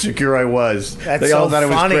how in. insecure I was. That's They all so thought I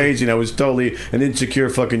was funny. crazy, and I was totally an insecure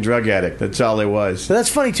fucking drug addict. That's all I was. But that's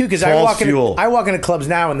funny too, because I False walk fuel. into clubs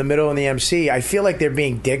now in the middle of the MC. I feel like they're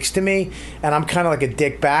being dicks to me, and I'm kind of like a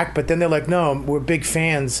dick back. But then they're like, "No, we're big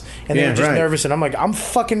fans," and Yeah, they're just right. nervous, and I'm like, "I'm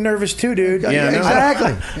fucking nervous too, dude." Yeah, Yeah,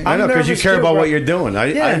 Exactly. I know, because you nervous care too, about bro. what you're doing.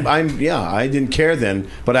 Yeah. I didn't care then,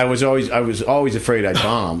 but I was always afraid I'd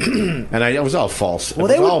bomb, and it was all false. It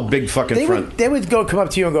was all big fucking front. They would come up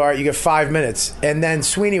to you and go, all right, you got 5 minutes. And then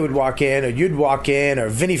Sweeney would walk in, or you'd walk in, or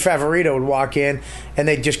Vinny Favorito would walk in, and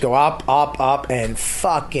they'd just go up, and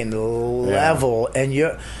fucking level. And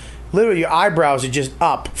literally your eyebrows are just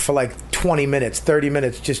up for like 20 minutes, 30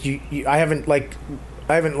 minutes. Just I haven't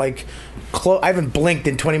blinked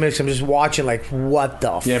in 20 minutes. I'm just watching like, what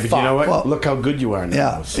the fuck? Yeah, but you know what? Well, look how good you are now.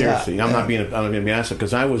 Yeah, Seriously. yeah, I'm not going to be honest,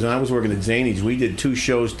 because when I was working at Zany's, we did 2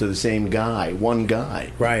 shows to the same guy, one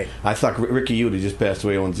guy. Right. I thought Ricky Uta just passed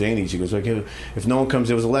away on Zany's. He goes, okay, if no one comes,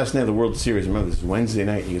 it was the last night of the World Series. Remember, this is Wednesday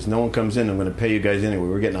night. He goes, no one comes in, I'm going to pay you guys anyway.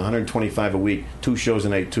 We're getting $125 a week, 2 shows a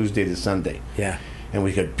night, Tuesday to Sunday. Yeah. And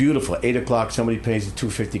we got beautiful. 8 o'clock, somebody pays the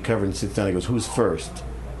 $250 cover and sits down. He goes, who's first?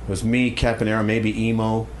 It was me, Caponera, maybe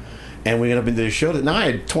Emo. And we went up into the show. Now I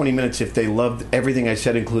had 20 minutes if they loved everything I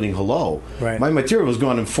said, including hello. Right. My material was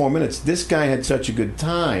gone in 4 minutes. This guy had such a good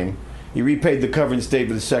time. He repaid the cover and stayed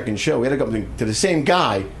for the second show. We had to go up to the same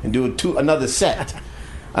guy and do another set.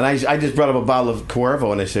 And I just brought up a bottle of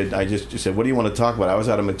Cuervo, and I said, what do you want to talk about? I was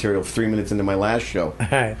out of material 3 minutes into my last show.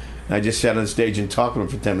 Right. And I just sat on the stage and talked with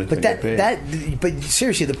him for 10 minutes. But but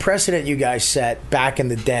seriously, the precedent you guys set back in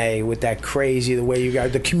the day with that crazy, the way you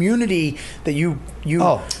guys, the community that you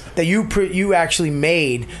actually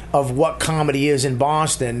made of what comedy is in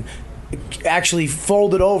Boston, actually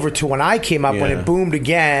folded over to when I came up, when it boomed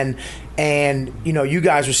again. And you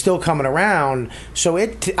guys were still coming around, so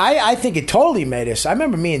I think it totally made us. I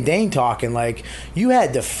remember me and Dane talking like, you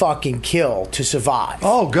had to fucking kill to survive.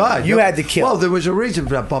 Oh God, you had to kill. Well, there was a reason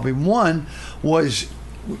for that, Bobby. One was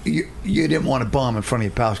you didn't want to bomb in front of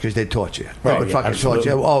your pals because they taught you. They would fucking taught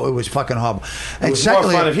you. Oh, it was fucking horrible. It was more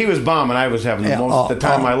fun if he was bombing. I was having the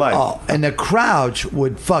time of my life. Oh, and the crowds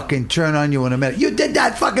would fucking turn on you in a minute. You did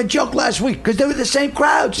that fucking joke last week because they were the same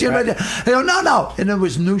crowds. You know, they go, no. And it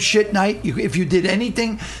was new shit night. If you did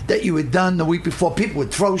anything that you had done the week before, people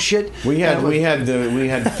would throw shit. We had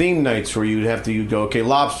theme nights where you'd go, okay,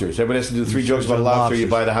 lobsters. Everybody has to do 3 jokes about lobster. You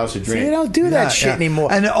buy the house a drink. See, you don't do that shit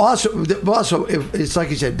anymore. And also, it's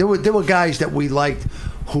like you said, there were guys that we liked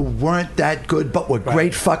who weren't that good but were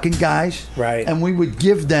great fucking guys. Right. And we would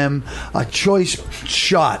give them a choice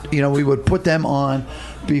shot. We would put them on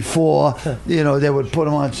before, they would put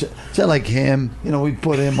him on. Say like him, we'd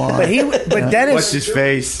put him on. But Dennis, what's his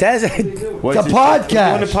face? It's a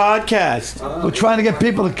podcast. Doing a podcast. We're trying to get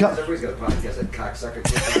people to come. Everybody's got a podcast, that cocksucker.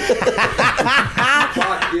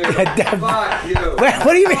 Fuck you. Fuck you.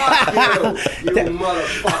 What do you mean? Fuck you. You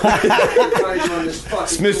motherfucker.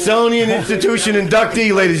 Smithsonian Institution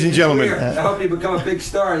inductee, ladies and gentlemen. I hope you become a big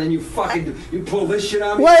star and then you pull this shit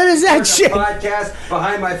on me. What is that Start a shit? podcast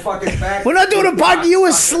behind my fucking back. We're not doing a podcast. You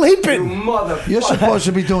were You sleeping. motherfucker. You're supposed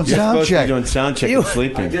to be doing You're sound supposed to be check. doing sound check and I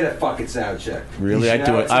sleeping. did a fucking sound check. Really? You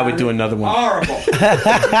know I would do another one. Horrible.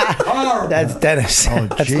 Horrible. That's Dennis. Oh,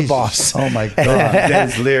 That's Jesus. the boss. Oh my God.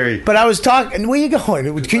 Dennis Leary. But I was talking. Where you going?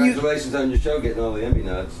 Can you? Congratulations on your show getting all the Emmy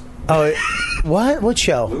nods. Oh, what? What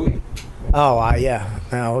show? Louis. Oh, yeah.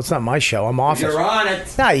 No, it's not my show. I'm off it. You're on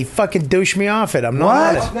it. Nah, he fucking douched me off it. I'm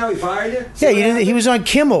not on Fuck, it. now he fired you? Yeah, he was on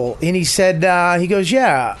Kimmel, and he said, he goes,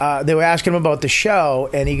 yeah. They were asking him about the show,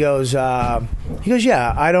 and he goes, yeah.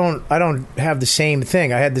 I don't have the same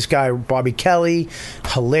thing. I had this guy Bobby Kelly,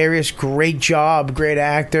 hilarious, great job, great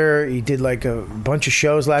actor. He did like a bunch of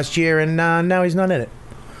shows last year, and now he's not in it.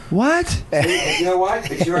 What? You know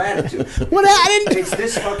what? It's your attitude. What? I didn't. It's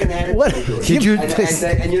this fucking attitude. What? Did you?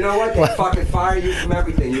 And you know what? They fucking fire you from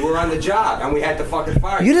everything. You were on the job, and we had to fucking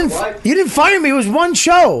fire you. You didn't. What? You didn't fire me. It was one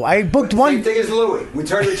show. I booked Same one. thing as Louis. We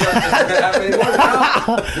turned each other. You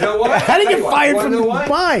know what? How did you get fired You wanna from know why?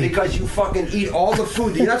 why? Because you fucking eat all the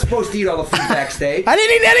food. You're not supposed to eat all the food backstage. I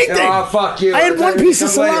didn't eat anything. Oh, fuck you. I had one piece of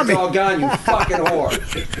Come later, salami. It's all gone, you fucking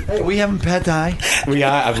whore. Hey, we haven't pad thai. We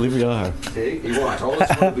are. I believe we are. See? You watch. All this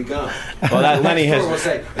food will be gone. Well, that Lenny We'll has.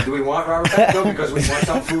 say, do we want Robert back? No, because we want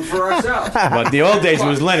some food for ourselves. But the old days it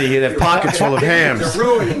was Lenny. He had pockets full of hams. You're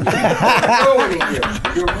ruining you. You're ruining you.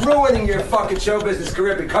 You're ruining your fucking show business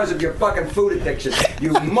career because of your fucking food addiction.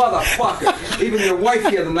 You motherfucker. Even your wife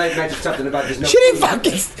the other night mentioned something about this. No She didn't food.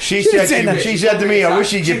 fucking. She didn't say said nothing. she said to me, "I wish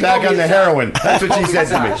she'd get back on the heroin." That's what she said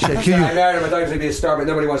to me. She said, I married him. I thought he was going to be a star, but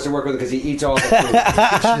nobody wants to work with him because he eats all the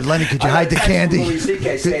food. Lenny, could you hide the candy? Louis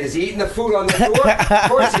C.K. saying, is he eating the food on the floor? Of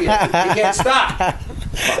course he is. He can't stop.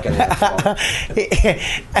 Fucking asshole.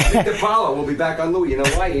 Nick DiPaolo will be back on Louis. You know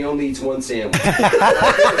why? He only eats one sandwich.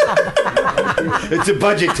 It's a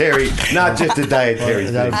budgetary, not just a dietary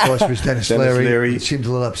That, thing. of course, was Dennis Dennis Leary. Leary. He seemed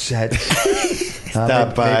a little upset.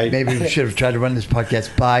 Stop by. Maybe we should have tried to run this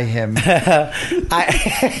podcast by him.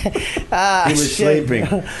 He was sleeping.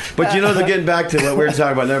 But you know, they're getting back to what we were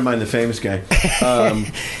talking about. Never mind the famous guy.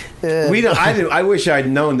 I wish I'd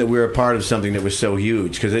known that we were a part of something that was so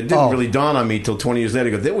huge, because it didn't really dawn on me till 20 years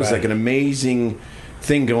later. There was like an amazing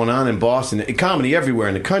thing going on in Boston. Comedy everywhere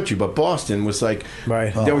in the country, but Boston was like,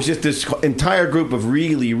 there was just this entire group of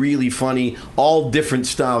really, really funny, all different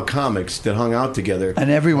style comics that hung out together. And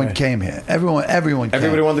everyone came here. Everyone came.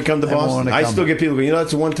 Everybody wanted to come to Boston. I still here. get people going, that's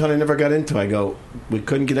the one town I never got into. I go, we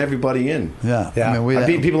couldn't get everybody in. Yeah. Yeah. I mean, I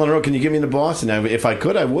beat people on the road. Can you get me into Boston? If I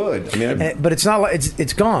could, I would. I mean, But it's not like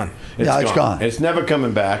it's gone. it's gone. It's never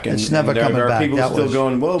coming back. And, It's never coming there back. are people That still was-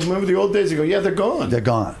 going, well, remember the old days? I go, yeah, they're gone. They're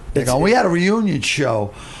gone. We had a reunion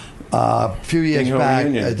show a few years Ding Ho back,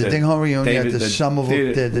 reunion. the Ding Ho reunion at the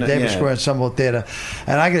Somerville, the Davis Square and Somerville Theater.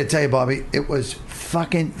 And I got to tell you, Bobby, it was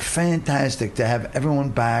fucking fantastic to have everyone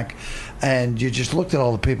back. And you just looked at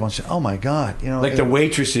all the people and said, "Oh my God!" You know, Like the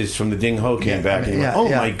waitresses from the Ding Ho came back and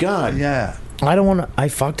went, my God. Yeah. I don't want to. I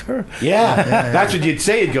fucked her. Yeah. That's what you'd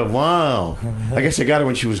say. You'd go, wow. I guess I got her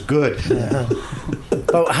when she was good.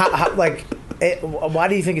 But why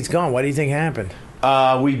do you think it's gone? Why do you think it happened?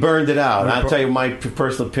 We burned it out. I'll tell you, my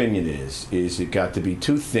personal opinion is it got to be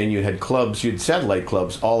too thin. You had clubs, you had satellite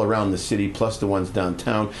clubs all around the city, plus the ones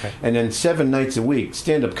downtown. Okay. And then 7 nights a week,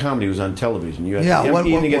 stand-up comedy was on television. You had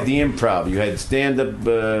evening at the Improv. You had stand-up,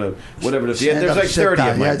 whatever. There's like 30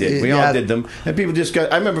 of them I did. We all did them. And people just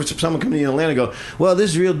got... I remember someone coming in Atlanta and go, well,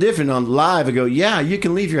 this is real different on live. I go, yeah, you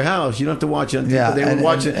can leave your house. You don't have to watch it on TV. Yeah, They would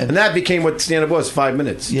watch it. And that became what stand-up was, 5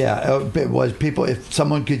 minutes. Yeah, it was people. If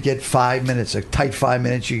someone could get 5 minutes, a tight 5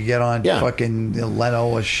 minutes, you could get on fucking Leno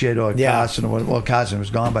or shit or Carson or well, Carson was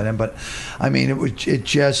gone by then. But I mean, it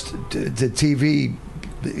just the TV.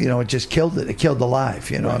 You know, it just killed it. It killed the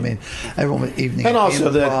life. You know, I mean, everyone was evening. And also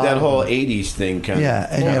that whole '80s thing kind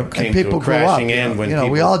of and people grew up.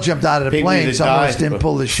 We all jumped out of the plane. Some of us didn't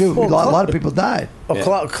pull the chute. A lot of people died.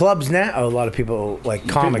 Clubs now. A lot of people like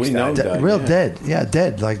comics died. Dead. Yeah,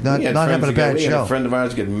 dead. Like not having a bad show. We had a friend of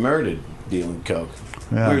ours get murdered dealing coke.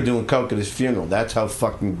 Yeah. We were doing coke at his funeral. That's how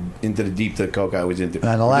fucking into the deep the coke I was into.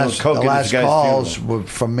 And the last calls were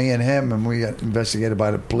from me and him, and we got investigated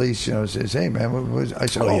by the police. You know, says, "Hey man, I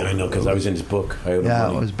said, I know because I was in his book. It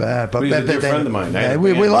was bad. But he was a dear friend of mine.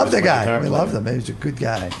 We loved the guy. We loved him. He was a good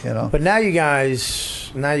guy. You know. But now you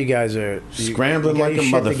guys are scrambling like a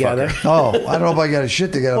motherfucker. Together. Oh, I don't know if I got his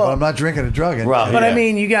shit together, but I'm not drinking or drugging. But I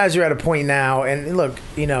mean, you guys are at a point now, and look,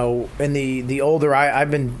 you know, in the older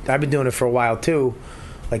I've been doing it for a while too.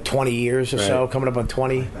 Like 20 years or so, coming up on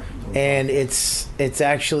 20, and it's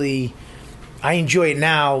actually I enjoy it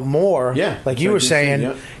now more. Yeah, like you were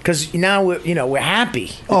saying, because now we're happy.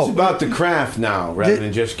 It's about the craft now rather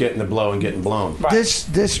than just getting the blow and getting blown. Right. This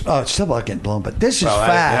it's still about getting blown, but this is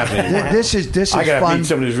fun. This is I gotta fun. meet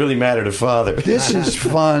somebody who's really mad at her father. This is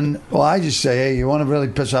fun. Well, I just say, hey, you want to really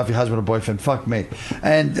piss off your husband or boyfriend? Fuck me.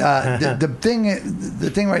 And the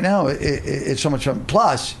thing right now, it's so much fun.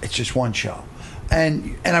 Plus, it's just one show.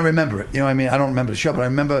 And I remember it, you know what I mean? I don't remember the show, but I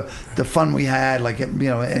remember the fun we had, like,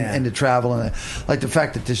 and the travel, and like the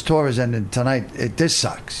fact that this tour is ending tonight, this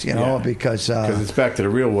sucks, because it's back to the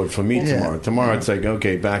real world for me tomorrow. Tomorrow it's like,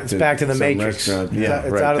 okay, back to the Matrix. Yeah,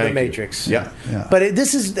 it's out of the Matrix. Yeah. But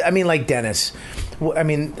this is, I mean, like Dennis, I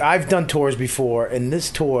mean, I've done tours before, and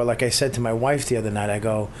this tour, like I said to my wife the other night,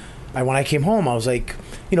 when I came home, I was like,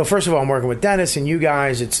 first of all, I'm working with Dennis and you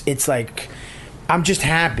guys, it's like, I'm just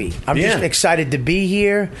happy. I'm just excited to be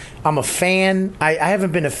here. I'm a fan. I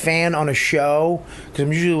haven't been a fan on a show because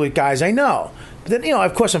I'm usually with guys I know. But then,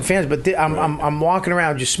 of course I'm fans, but I'm walking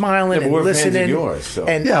around just smiling and we're listening. Fans of yours, so.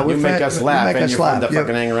 And you make us laugh, and you're fun to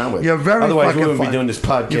fucking hang around with. You're very Otherwise, we fucking wouldn't be doing this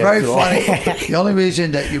podcast. You're very funny. The only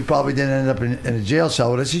reason that you probably didn't end up in a jail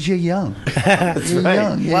cell with us is you're young. You're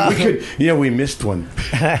young. Wow. We missed one.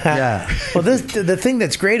 Yeah. Well, the thing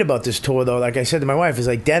that's great about this tour, though, like I said to my wife, is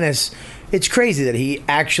like Dennis. It's crazy that he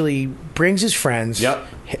actually brings his friends,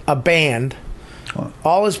 a band,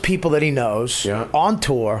 all his people that he knows on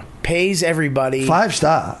tour, pays everybody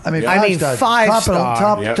 5-star. I mean,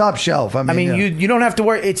 5-star, top shelf. I mean, you don't have to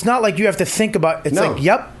worry. It's not like you have to think about. It's like,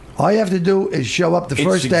 all you have to do is show up the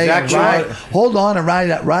first day and hold on and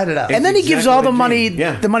ride it out. And then he gives all the money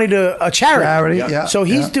to a charity. Yeah. So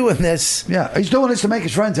he's doing this. Yeah, he's doing this to make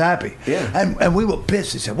his friends happy. Yeah. And we were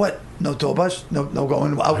pissed. He said, "What? No tour bus. No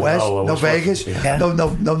going out west. know, it No was Vegas. fucking- yeah.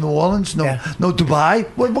 No New Orleans. No Yeah. no Dubai.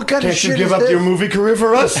 What kind of Can't shit you give is up this? your movie career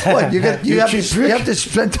for us? What you got? You have, cheap to, you prick. have to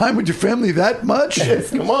spend time with your family that much?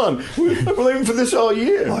 Come on, I've been waiting for this all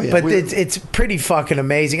year. Oh, yeah. But We- it's pretty fucking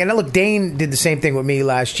amazing. And look, Dane did the same thing with me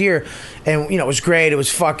last year, and it was great. It was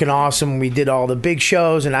fucking awesome. We did all the big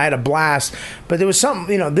shows, and I had a blast. But there was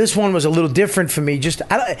something, this one was a little different for me.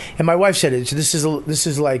 And my wife said it. So this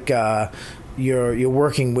is like you're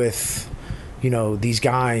working with. These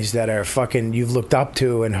guys that are fucking you've looked up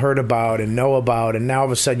to and heard about and know about, and now all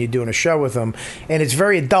of a sudden you're doing a show with them, and it's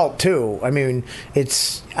very adult too. I mean,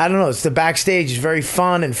 it's it's the backstage is very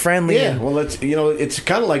fun and friendly. Yeah, and, well, it's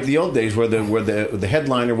kind of like the old days where the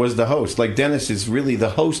headliner was the host. Like Dennis is really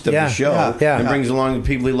the host of Yeah, the show yeah. and brings along the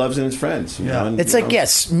people he loves and his friends. you know, and, It's you like know.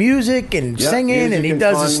 yes, music and Yeah, singing, music and he and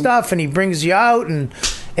does his fun. stuff, and he brings you out, and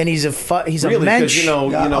he's he's Really, a 'cause, mensch.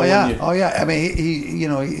 Oh yeah. I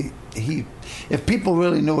mean, he. If people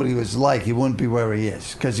really knew what he was like, he wouldn't be where he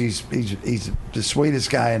is because he's the sweetest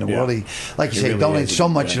guy in the Yeah. world. He, like you He say, really donates is, so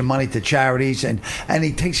much yeah. of the money to charities and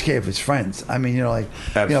he takes care of his friends. I mean,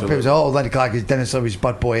 Absolutely. people say, "Oh, Lenny Clarke is Dennis Leary's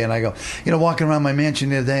butt boy," and I go, walking around my mansion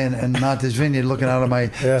the other day in Martha's Vineyard, looking out of my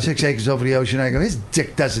 6 acres over the ocean, I go, "His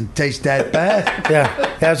dick doesn't taste that bad."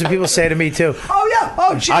 Yeah, that's what people say to me too. Oh yeah.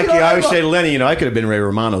 Oh, gee, I always look. say to Lenny, I could have been Ray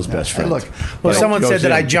Romano's best friend. look, Well, But someone it said goes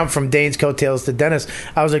that I in. jumped from Dane's coattails to Dennis.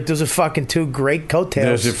 I was like, those are fucking two great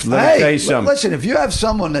coattails. Let me tell you something. Listen, if you have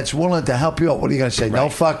someone that's willing to help you out, what are you going to say? No,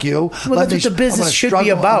 fuck you. Well, that's what the business should be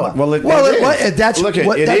about. Well, that's look.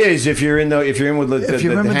 what It that- is if you're in with If you're in with the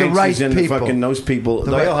Hankses right and people. the fucking those people.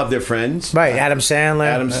 The They right- all have their friends. Right, Adam Sandler.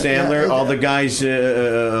 Adam Sandler, all the guys,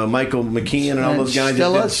 Michael McKean, and all those guys.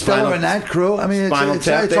 that did Stella and that crew. I mean, Spinal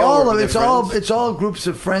Tap, it's they all all work with it's their all friends. it's all groups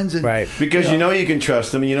of friends. And, Right. Because you can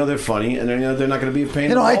trust them, and they're funny, and they're not going to be a pain.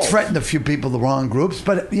 in the I balls. threatened a few people, the wrong groups,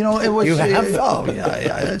 but it was. You have? Oh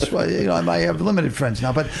yeah. That's why I have limited friends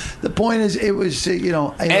now. But the point is, it was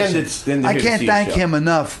And it's then I here to can't see a thank show. him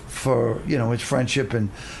enough for his friendship and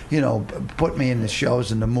put me in the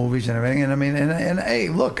shows and the movies and everything. And I mean, and hey,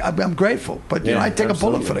 look, I'm grateful, but Yeah, I take a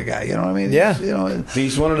bullet absolutely. for the guy. You know what I mean? Yeah.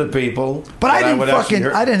 He's one of the people. But that I didn't would actually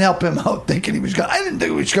I didn't help him out thinking he was going. I didn't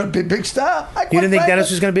think he was going to be a big star. You didn't think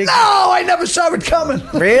Dennis was gonna be a- No, I never saw it coming.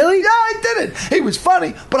 Really? Yeah, I didn't. He was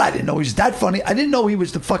funny, but I didn't know he was that funny. I didn't know he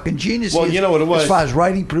was the fucking genius. Well, he is you know what it was? as far as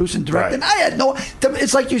writing, producing, directing. Right. I had no.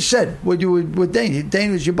 It's like you said with Dane.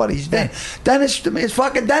 Dane was your buddy. He's Dane. Dennis to me is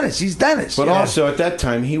fucking Dennis. He's Dennis. But you know? also at that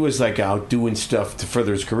time, he was like out doing stuff to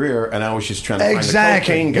further his career, and I was just trying to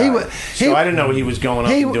Exactly. find the cocaine guy. So I didn't know he was going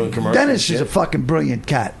out and doing commercials. Dennis is Yeah. a fucking brilliant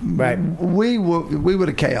cat. Right. We were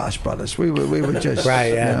the Chaos Brothers. We were just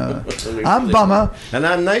Right, yeah. I'm Bummer. and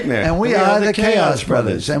I'm Nightmare, And we are the Chaos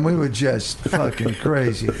Brothers, and we were just fucking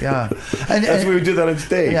crazy. Yeah, and That's we would do that on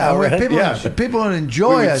stage. yeah, right. people would We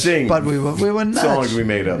enjoy would us, sing but we were nuts. songs we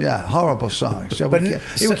made up. Yeah, horrible songs. So But we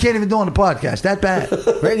can't even do on the podcast. That bad.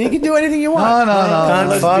 Right, you can do anything you want. No. Cunt,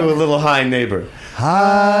 Let's fuck. do a little high neighbor.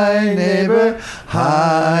 Hi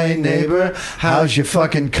neighbor, how's your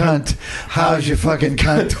fucking cunt? How's your fucking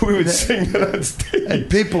cunt? We would sing that on stage. And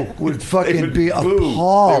people would They fucking would be boo.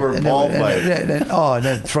 appalled. They were And appalled by it. and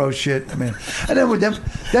then throw shit. I mean, and then with them,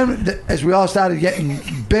 as we all started getting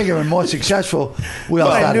bigger and more successful, we all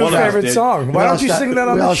My started. new one of us favorite did. song. we Why all don't you start- sing that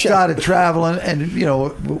on we the all show? started traveling, and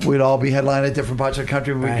we'd all be headlining at different parts of the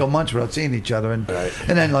country. We'd Right. go months without seeing each other, and Right.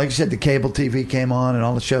 and then, like you said, the cable TV came on, and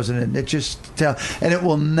all the shows, and it just and it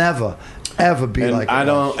will never ever be And like I it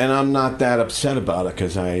don't, was. and I'm not that upset about it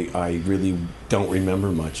because I really don't remember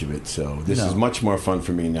much of it. So this No. is much more fun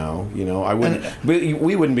for me now. I wouldn't.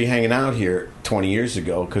 We wouldn't be hanging out here 20 years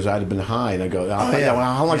ago because I'd have been high, and I go, yeah.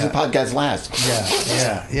 well, how long does the Yeah. podcast last?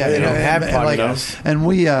 Yeah. They don't have podcasts. And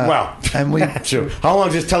we Well, and we. Sure. How long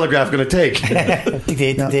is this telegraph going to take?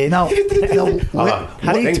 Now,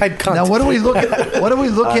 How do you type cunt? now, what are we looking? What are we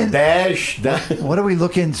looking? Dash. What are we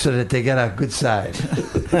looking so that they get our good side?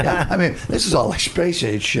 Yeah, I mean, this is all like space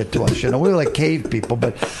age shit to us. We were like cave people,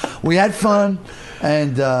 but we had fun,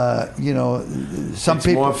 and some It's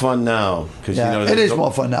people. more fun now because Yeah, it is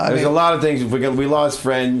more fun now. I There's mean- a lot of things. We lost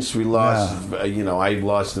friends. We lost. I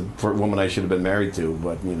lost the woman I should have been married to.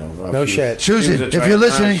 But No shit. Susan, if you're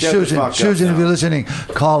listening, Susan, if you're listening,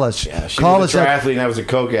 call us. Yeah, she Call was us. a triathlete and I was a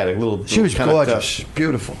coke addict. She was kinda gorgeous, tough.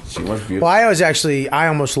 beautiful. She was beautiful. Well, I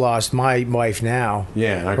almost lost my wife now.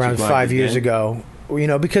 Yeah, aren't you around glad 5 you years did? ago.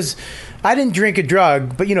 Because I didn't drink a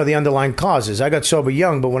drug, but the underlying causes. I got sober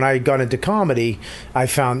young, but when I got into comedy, I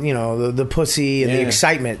found the pussy and the Yeah.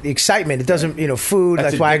 excitement. The excitement. It doesn't food.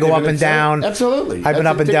 That's, That's why I go addictive up in and itself. down. Absolutely. I've been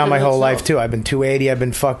That's up and down my addictive in whole life itself. too. I've been 280. I've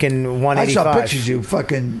been fucking I 185. saw pictures of you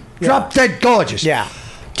fucking drop dead gorgeous. Yeah.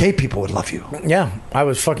 Gay people would love you. Yeah, I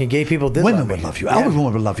was fucking gay people did Women love me. would love you. Yeah. Other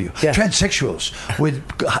women would love you. Yeah. Transsexuals with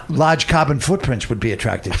large carbon footprints would be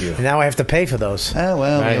attracted to you. Now I have to pay for those. Oh,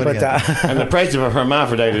 well, Right. what do But you got? And the price of a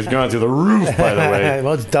hermaphrodite has gone through the roof, by the way.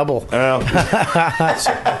 well, it's double. Well,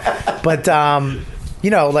 But you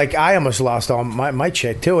know, like I almost lost all my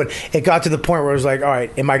chick too, and it got to the point where it was like, all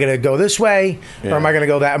right, am I going to go this way or am I going to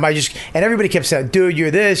go that? Am I just? And everybody kept saying, dude, you're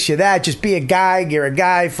this, you're that. Just be a guy. You're a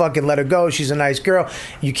guy. Fucking let her go. She's a nice girl.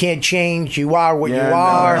 You can't change. You are what Yeah, you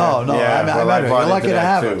are. No, Yeah, I well, I met her. bought You're lucky into to that,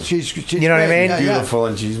 have her. too. She's You know what I great. mean? Yeah, yeah. beautiful,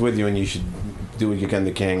 and she's with you, and you should do what you can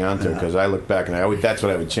to hang on to her. Because I look back and that's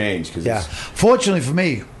what I would change. Cause Yeah. Fortunately for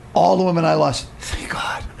me, all the women I lost, thank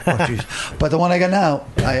God. Oh, jeez. But the one I got now,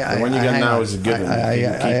 The one you got hang now on. is a good one. You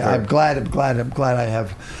can keep her. I'm glad I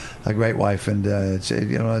have a great wife, and it's,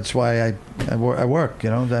 you know, that's why I work. You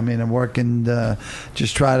know, I mean, I work and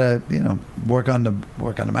just try to, you know, work on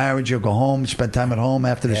the marriage. Or go home, spend time at home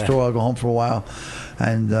after the store. I'll go home for a while.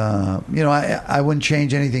 And you know, I wouldn't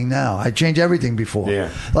change anything now. I'd change everything before. Yeah.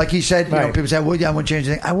 Like he said, you know, Right. people say, "Would you?" I wouldn't change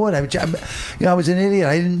anything. I would. You know, I was an idiot.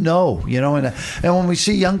 I didn't know. You know, and when we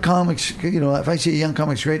see young comics, you know, if I see a young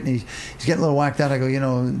comic's great and he's getting a little whacked out, I go, you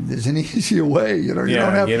know, there's an easier way. You know, you Yeah,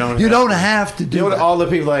 don't have to do. You know what? that. All the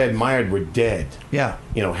people I admired were dead. Yeah.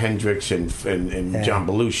 You know, Hendrix and John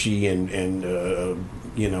Belushi and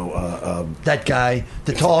you know That guy,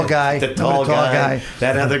 the tall guy, the tall guy,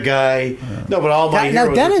 that other guy. No, but all my Now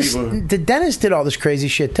heroes Dennis, were people. Dennis did all this crazy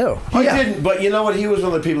shit too. He yeah. didn't, but you know what? He was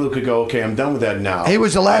one of the people who could go, okay, I'm done with that now. He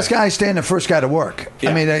was the last guy staying, the first guy to work. Yeah,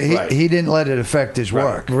 I mean, right. he didn't let it affect his Right.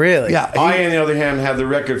 work. Really? Yeah. I, on the other hand, have the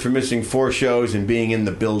record for missing 4 shows and being in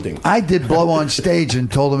the building. I did blow on stage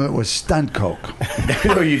and told him it was stunt coke.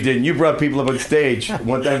 No, you didn't. You brought people up on stage.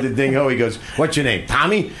 One time to Ding Ho, he goes, "What's your name?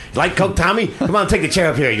 Tommy? Like Coke, Tommy? Come on, take the chair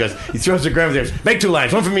up here." He goes, he throws the grandma there. Make 2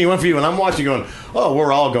 lines, one for me, one for you. And I'm watching, going, "Oh,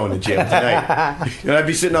 we're all going to jail tonight." And I'd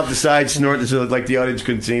be sitting off the side snorting so like the audience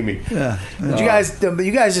couldn't see me. Yeah. But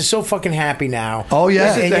you guys are so fucking happy now. Oh,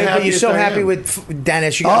 yeah. And the you're happiest so I happy am. with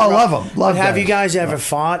Dennis. You Oh, guys I love him. Love Have you Dennis. guys ever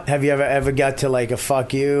fought? Have you ever got to like a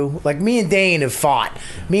fuck you? Like me and Dane have fought.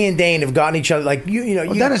 Me and Dane have gotten each other. Like you know.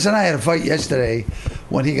 Well, you, Dennis and I had a fight yesterday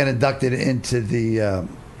when he got inducted into the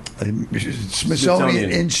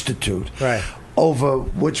Smithsonian Institute. Right. Over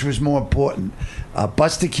which was more important,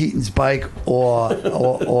 Buster Keaton's bike or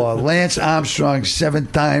Lance Armstrong's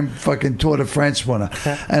 7-time fucking Tour de France winner.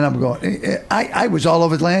 And I'm going, I was all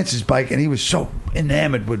over Lance's bike, and he was so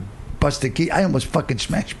enamored with Buster Keaton. I almost fucking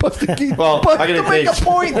smashed Buster Keaton. Well, but I gotta to make a take-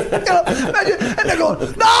 point, you know, imagine, and they're going,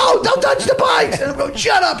 "No, don't touch the bikes!" And I'm going,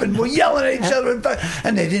 "Shut up!" And we're yelling at each other,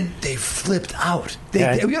 and they didn't. They flipped out.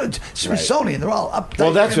 Yeah. You know, Smithsonian, they're all up.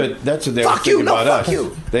 Well, that's what they Fuck always you, think no, about fuck us.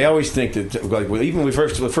 you. They always think that, like, well, even the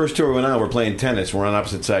first tour we went on, we're playing tennis. We're on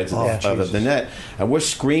opposite sides of the net, and we're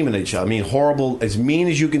screaming at each other. I mean, horrible, as mean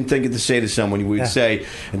as you can think of to say to someone. We'd say,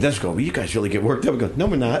 and Dennis go, "Well, you guys really get worked up." We go, "No,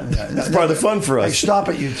 we're not. It's part of the fun for I us." stop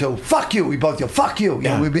at you too. Fuck you. We both go. Fuck you.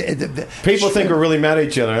 Yeah. People think we're really mad at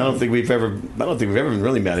each other. I don't think we've ever been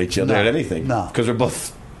really mad at each other No. at anything. No. Because we're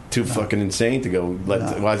both too fucking insane to go.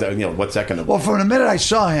 Why is that? You know, what's that going to? Well, from the minute I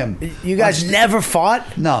saw him, you guys never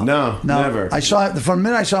fought? no, never. I saw from the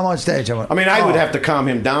minute I saw him on stage. I went. I mean, I would "Oh." have to calm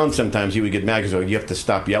him down sometimes. He would get mad because you have to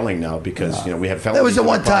stop yelling now because you know we have felonies. There was the in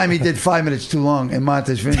one our time pocket. he did 5 minutes too long in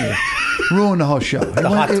Martha's Vineyard, ruined the whole show. The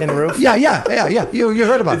hot tin roof? Yeah. You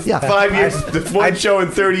heard about it? Yeah. 5 years, the one show in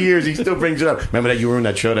 30 years, he still brings it up. Remember that you ruined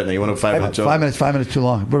that show that night? You went on 5 minutes. 5 minutes too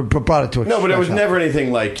long. We brought it to a No, but it was stretch out. never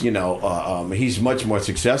anything like, you know, he's much more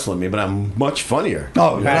successful than me, but I'm much funnier.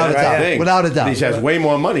 Oh, without a right, doubt. yeah. Without a doubt. He has way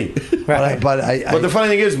more money. But But the funny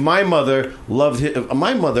thing is, my mother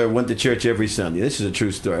my mother went to church every Sunday. This is a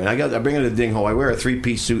true story. And I bring her to Ding Ho. I wear a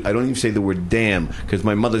 3-piece suit. I don't even say the word damn because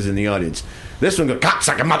my mother's in the audience. This one goes,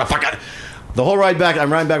 "Cocksucker, motherfucker." The whole ride back,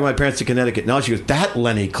 I'm riding back with my parents to Connecticut. Now she goes, "That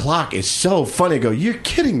Lenny Clarke is so funny." I go, "You're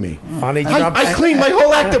kidding me. Funny job. I cleaned my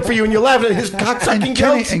whole act up for you and you're laughing at his cocksucking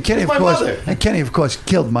jokes." and Kenny, It's of my course, mother. of course,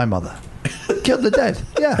 killed my mother. Killed the dead.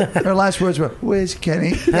 Yeah. Her last words were, "Where's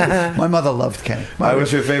Kenny?" My mother loved Kenny. I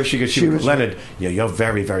was her favorite. She She was- Leonard, yeah, you're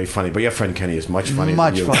very, very funny, but your friend Kenny is much funnier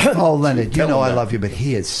much than you. fun. Oh, Leonard, you Tell know him I that. love you, but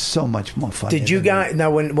he is so much more fun. Did you guys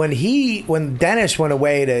now when Dennis went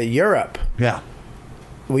away to Europe? Yeah.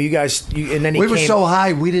 Were you guys? And then he We were came, so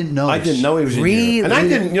high, we didn't know. I didn't know he was in Really? Europe. And I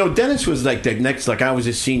didn't, you know, Dennis was like the next, like I was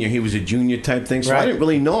a senior, he was a junior type thing, so Right. I didn't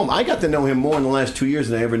really know him. I got to know him more in the last 2 years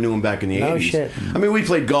than I ever knew him back in the No 80s. shit. I mean, we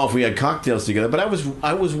played golf, we had cocktails together, but I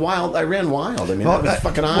was wild. I ran wild. I mean, I was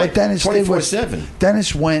fucking high What Dennis did was 24/7.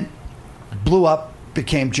 Dennis went, blew up,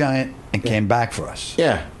 became giant, and came back for us.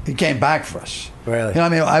 Yeah. He came back for us. Really? You know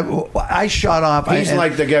what I mean? I shot off. He's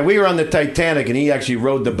like the guy. We were on the Titanic, and he actually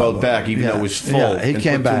rode the boat back, even though it was full. Yeah, he and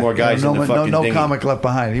came put back. Two more guys no, in the fucking no dinghy. comic left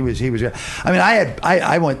behind. He was. I mean,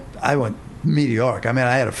 I went meteoric. I mean,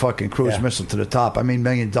 I had a fucking cruise missile to the top. I mean, $1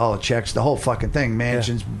 million checks, the whole fucking thing,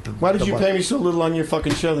 mansions. Why did you pay me so little on your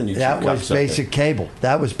fucking show? Then you That was basic cable.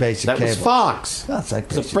 That was basic That cable. was Fox. That's like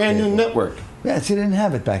It's a basic brand new cable. network. Yes, he didn't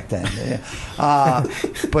have it back then.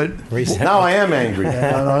 But Now I am angry. no,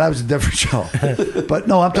 that was a different show. But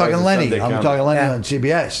no, I'm talking was a Lenny. Sunday I'm comedy. talking Lenny Yeah. on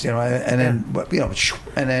CBS. You know, and then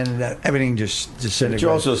and then everything just But disintegrated. you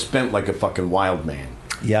also spent like a fucking wild man.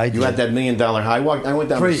 Yeah, I You did. had that $1 million high. I went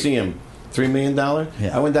down Three. to see him. $3 million?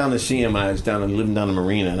 Yeah. I went down to see him. I was down and living down in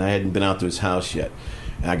Marina, and I hadn't been out to his house yet.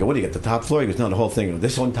 And I go, what do you got, the top floor? He goes, no, the whole thing. I go,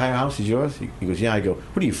 this whole entire house is yours? He goes, yeah. I go,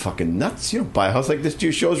 what are you, fucking nuts? You don't buy a house like this.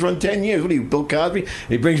 Your shows run 10 years. What are you, Bill Cosby? And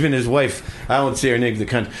he brings me in his wife. I won't say her name, the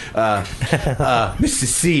cunt. Mrs.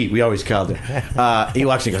 C, we always called her. He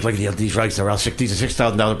walks in and goes, look at these rugs. They're all these are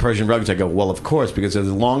 $6,000 Persian rugs. I go, well, of course, because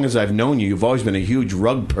as long as I've known you, you've always been a huge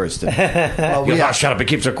rug person. Well, He goes, oh, shut up. It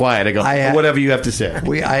keeps her quiet. I go, whatever you have to say.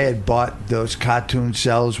 I had bought those cartoon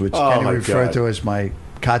cells, which Oh, Kenny my referred God. to as my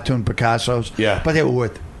cartoon Picassos. Yeah. But they were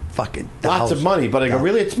worth fucking Lots of thousands. money, but I go, Yeah.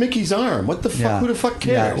 really? It's Mickey's arm. What the fuck? Yeah. Who the fuck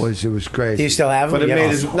cares? Yeah, it was crazy. Do you still have them? But it Yeah.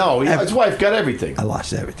 made his wife got everything. I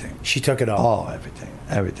lost everything. She took it all. Oh, everything.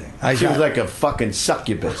 She was like a fucking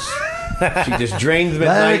succubus. She just drained them at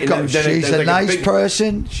Let night. it go. And then She's there's a like nice big-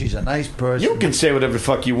 person. She's a nice person. You can say whatever the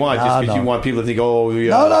fuck you want No, just because no. you want people to think, oh,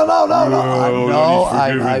 yeah.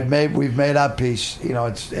 No. We've made our peace. You know,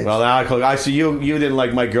 it's Well, now I see you didn't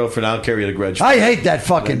like my girlfriend. I'll carry the grudge. I hate that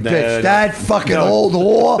fucking No, bitch. no. That fucking No. old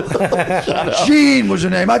whore. Jean was her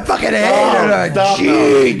name. I fucking hated her. stop Jean.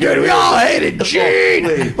 now. Dude, we all hated Jean.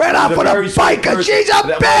 Please. Ran off She's a with a very sweet biker. person. She's a If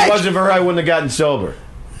it bitch. wasn't for her, I wouldn't have gotten sober.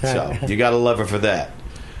 So you got to love her for that.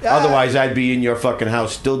 Otherwise, I'd be in your fucking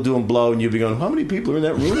house still doing blow, and you'd be going, "How many people are in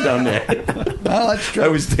that room down there?" Well, that's true. I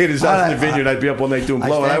would stay at his house in the vineyard. I'd be up all night doing I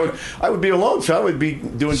blow, and stand- I would be alone, so I would be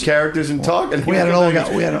doing characters and talking. We had an old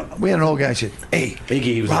guy. We had an old guy. Who said, "Hey, Iggy,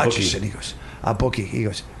 he was a Rogerson." bookie. He goes, "A bookie." He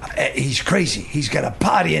goes, "He's crazy. He's got a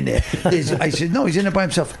party in there." I said, "No, he's in there by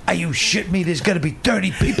himself." Are you shit me? There's got to be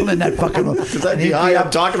 30 people in that fucking room. Because I'd And be he'd high up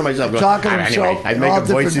up talking to myself. Going, talking to "Ah, himself, anyway," I'd make all up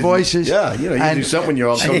different voices. Yeah, you do something when you're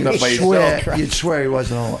all cooked up by yourself. You'd swear he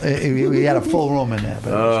wasn't. He had a full room in there. But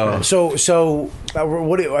it was great. So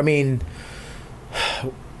what do I mean?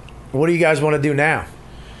 What do you guys want to do now?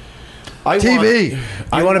 TV.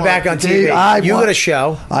 You want it back on TV? You got a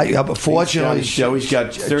show. But fortunately, He's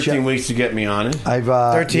got 13 weeks to get me on it. I've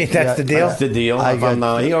 13, that's the deal? That's the deal. I If I'm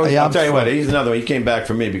got- not- yeah, I'll tell you what, I'm- he's another one. He came back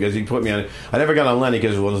for me because he put me on. I never got on Lenny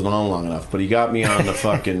because it wasn't on long enough, but he got me on the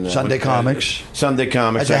fucking Sunday Comics. Sunday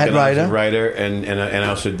Comics. As a I head got on as writer. writer, and I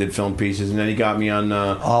also did film pieces, and then he got me on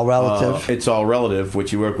All Relative. It's All Relative,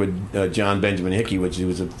 which he worked with John Benjamin Hickey, which he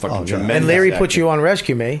was a fucking Oh, tremendous. And Larry actor. put you on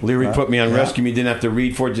Rescue Me. Leary put me on Yeah. Rescue Me. Didn't have to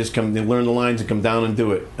read for it. Just come learn the lines and come down and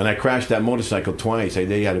do it. And I crashed that motorcycle twice.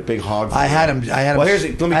 They had a big hog. I had him. Well, let me I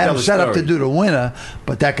had tell him the set up story. to do the winner,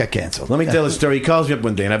 but that got canceled. Let me tell the story. He calls me up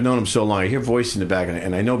one day, and I've known him so long. I hear a voice in the back,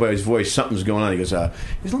 and I know by his voice something's going on. He goes, "Let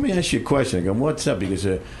me ask you a question." I go, "What's up?" He goes,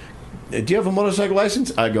 "Do you have a motorcycle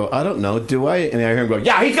license?" I go, "I don't know. Do I?" And I hear him go,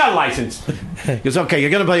 "Yeah, he's got a license." He goes, "Okay, you're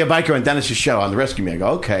going to play a biker on Dennis's show on the Rescue Me." I go,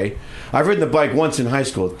 "Okay." I've ridden the bike once in high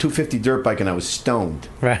school, 250 dirt bike, and I was stoned.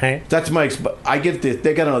 Right. That's my. I get this.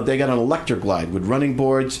 They got an electric glide with running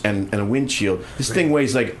boards and a windshield. This thing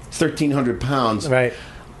weighs like 1,300 pounds. Right.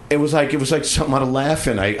 It was like something out of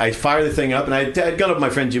laughing. I fired the thing up, and I'd gone up with my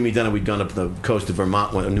friend Jimmy Dunn. We'd gone up the coast of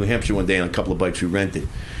Vermont, New Hampshire one day on a couple of bikes we rented.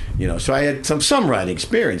 So I had some riding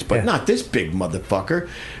experience, but not this big motherfucker.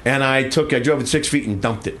 And I drove it 6 feet and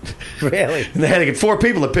dumped it. Really? And they had to get 4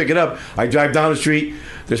 people to pick it up. I drive down the street.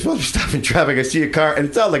 They're supposed to be stopping traffic. I see a car, and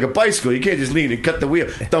it's not like a bicycle. You can't just lean and cut the wheel.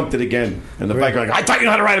 Dumped it again. And the biker, I taught you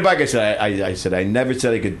how to ride a bike. I said, I never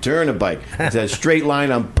said I could turn a bike. I said, a straight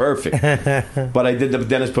line, I'm perfect. But I did.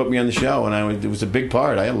 Dennis put me on the show, and it was a big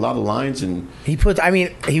part. I had a lot of lines. And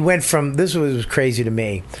He went from, this was crazy to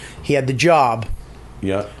me. He had The Job.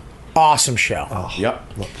 yeah. Awesome show. Yep.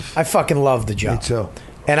 I fucking love The Job. Me too.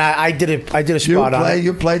 And I did a spot on it.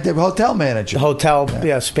 You played the hotel manager. Hotel,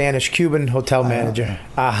 Spanish Cuban hotel manager.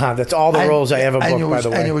 That's all the roles I ever booked, by the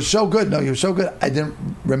way. And you were so good. No, you were so good. I didn't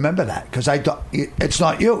remember that because I thought it's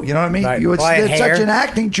not you. You know what I mean? Right. You Well, I had did such hair. an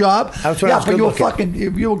acting job. That's when I was but good you were looking.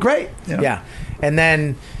 fucking. You were great. You know? Yeah. And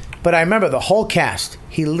then, but I remember the whole cast.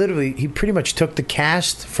 He pretty much took the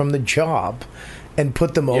cast from The Job and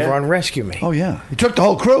put them over Yeah. on Rescue Me. Oh yeah. He took the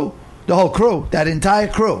whole crew. That entire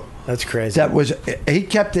crew. That's crazy. He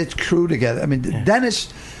kept his crew together. I mean,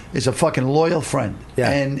 Dennis is a fucking loyal friend. Yeah.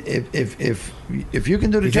 And if you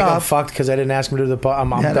can do the You think I'm job, fucked because I didn't ask him to do the podcast? I'm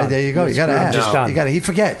done. there you go. You got to I'm ask. just done. You got to. He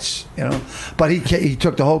forgets, But he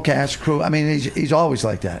took the whole cast crew. I mean, he's always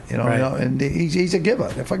like that, Right. And he's a giver.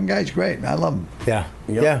 The fucking guy's great. I love him. Yeah.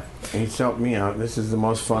 Yep. Yeah. He's helped me out. This is the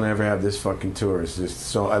most fun I ever have. This fucking tour. It's just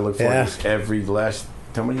so I look forward to this every last.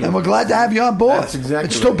 How many? And we're glad to have you on board. That's exactly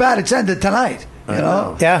It's too right. bad it's ended tonight. I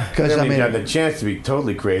know. Yeah. Because I haven't gotten the chance to be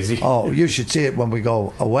totally crazy. oh, you should see it when we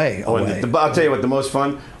go away. Oh, and I'll tell you what, the most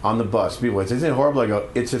fun on the bus. People say, isn't it horrible? I go,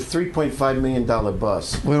 it's a $3.5 million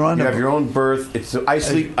bus. We're on you the- have your own berth. I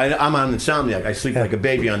sleep. I'm on insomniac. I sleep like a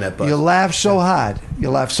baby on that bus. You laugh so hard. You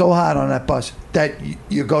laugh so hard on that bus that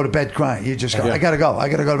you go to bed crying. You just go, Yeah. I gotta go. I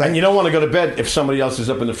gotta go to bed. And you don't want to go to bed if somebody else is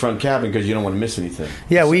up in the front cabin because you don't want to miss anything.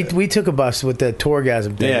 Yeah, we took a bus with the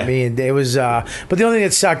tourgasm thing. Yeah. I mean, it was. But the only thing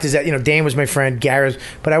that sucked is that Dane was my friend, Gareth,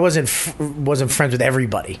 but I wasn't friends with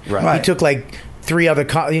everybody. Right. He took like 3 other.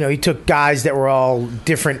 He took guys that were all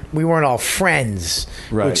different. We weren't all friends,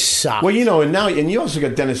 which sucked. Well, and you also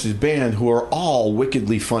got Dennis's band, who are all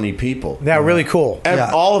wickedly funny people. They're really cool,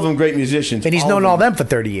 Yeah. All of them great musicians, and he's known all them for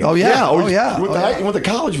 30 years. Oh yeah. Or Oh yeah. Went to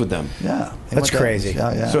college with them. Yeah. That's crazy.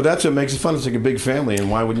 Yeah. So that's what makes it fun. It's like a big family, and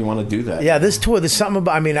why wouldn't you want to do that? Yeah, this tour, there's something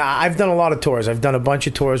about. I mean, I've done a lot of tours. I've done a bunch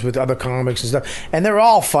of tours with other comics and stuff, and they're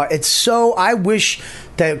all fun. It's so. I wish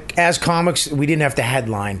that as comics, we didn't have to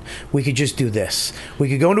headline. We could just do this. We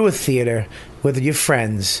could go into a theater with your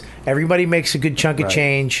friends. Everybody makes a good chunk of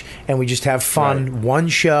change, and we just have fun. Right. One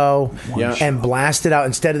show, Yeah. and blast it out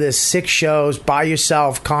instead of this 6 shows by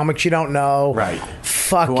yourself. Comics you don't know, Right.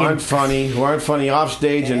 Fucking who aren't funny off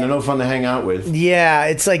stage, and they're no fun to hang out with. yeah,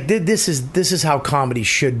 it's like this is how comedy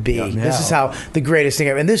should be. This is how the greatest thing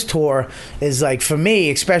ever. And this tour is like, for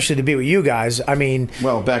me, especially to be with you guys. I mean,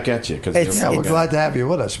 Well, back at you because It's- Yeah, we're glad to have you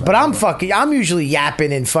with us, man. but I'm usually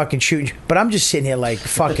yapping and fucking shooting. But I'm just sitting here like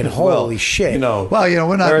fucking holy shit. Well,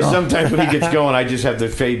 we're not. There are no. sometimes when he gets going, I just have to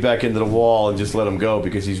fade back into the wall and just let him go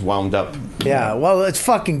because he's wound up. Yeah, well, it's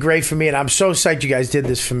fucking great for me, and I'm so psyched you guys did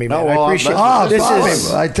this for me, man. Oh, well, I appreciate Oh, this. this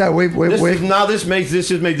I tell you, This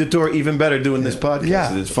has made the tour even better doing this podcast.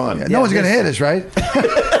 yeah, It's fun. Yeah, no one's gonna hit us, right?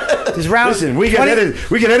 There's around Listen, we get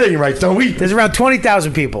editing rights, don't we? There's around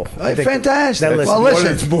 20,000 people. I think, Fantastic. that listen. Well,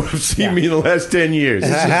 listen, More have seen me in the last 10 years.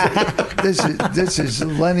 this is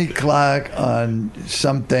Lenny Clarke on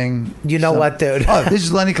something. You know what, dude? Oh, this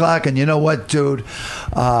is Lenny Clarke, and you know what, dude?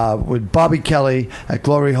 With Bobby Kelly at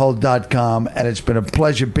gloryhole.com, and it's been a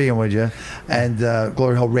pleasure being with you, and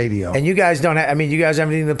Glory Hole Radio. And you guys don't have. I mean, you guys have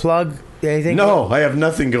anything to plug? Anything? No, I have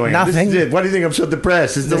nothing going on. Nothing? This is it. Why do you think I'm so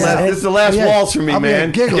depressed? This is the Yeah. last. This is the last Yeah. waltz for me, I'll be man.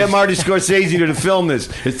 at Giggles. Get Marty Scorsese to film this.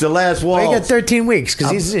 It's the last Well, you got waltz. 13 weeks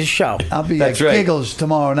because this is his show. I'll be That's at right. Giggles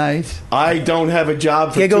tomorrow night. I don't have a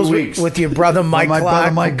job for Giggles 2 weeks. with your brother Mike my Clarke.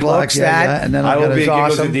 brother Mike who Clarke, books yeah, that. yeah, and then I I'm will gonna be at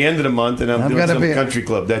Giggles awesome. at the end of the month, and I'm doing gonna some be- country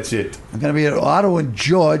club. That's it. I'm going to be at Otto and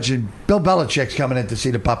George, and Bill Belichick's coming in to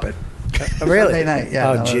see the puppet. Really? Sunday night,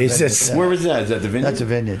 yeah. Oh, no, Jesus. yeah. Where was that? Is that the vineyard? That's a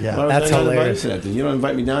vineyard, yeah. Why was That's I not invited hilarious. to that? You don't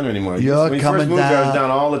invite me down there anymore. You're when you coming first moved, I was down.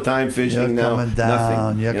 down all the time fishing. You're now, coming down.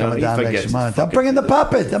 nothing. You're You know, coming he down forgets next his month. I'm fucking bringing the thing.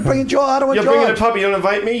 puppet. I'm bringing Otto and You're George. bringing a puppy. You don't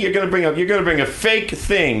invite me. You're gonna bring a fake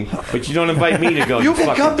thing, but you don't invite me to go. You can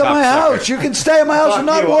fucking come to my cocksucker. house. You can stay at my house Fuck and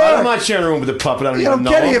not you. work. I'm not sharing a room with a puppet. I don't You even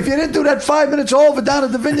know, know Kenny, him. if you didn't do that 5 minutes over down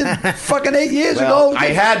at the vineyard fucking 8 years Well, ago. I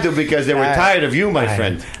had to because they were tired of you, my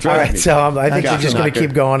friend. Trust All right, me. so I think Cock you're just going to knocker.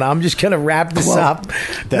 keep going. I'm just going to wrap this Well, up.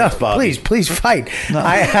 thanks, Bobby. Please fight.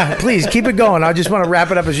 Please keep it going. I just want to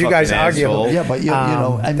wrap it up as you Fucking guys argue. asshole. Yeah, but you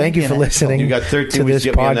know. I mean, thank you for listening. You got 13 to weeks this to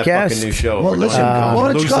get me on that fucking podcast new show. Well, We're listen, done. why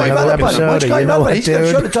don't you Lose call my you another up? Why episode don't of you call You you Know up? What, He's Dude?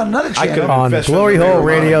 sure it's on another I channel. couldn't on confess with everybody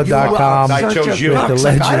gloryholeradio.com I chose you. with the I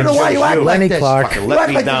legend don't know why you act Lenny like this. Clarke. Fucking You let act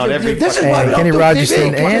me like down this. every This is fucking why we And don't Kenny do Rogerson TV.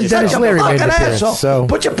 and You're Dennis such a Leary made an fucking appearance, asshole. so-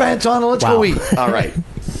 Put your pants on and let's Wow. go eat. All right. You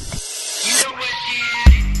know what,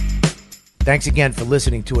 dude? Thanks again for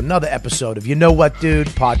listening to another episode of You Know What, Dude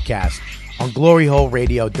podcast on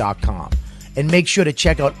gloryholeradio.com. And make sure to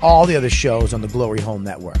check out all the other shows on the Glory Hole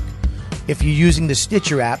Network. If you're using the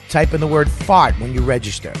Stitcher app, type in the word fart when you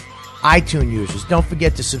register. iTunes users, don't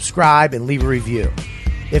forget to subscribe and leave a review.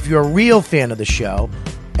 If you're a real fan of the show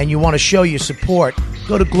and you want to show your support,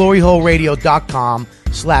 go to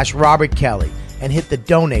gloryholeradio.com/Robert Kelly and hit the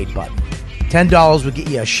donate button. $10 will get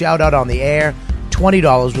you a shout out on the air.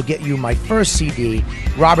 $20 will get you my first CD,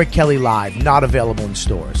 Robert Kelly Live, not available in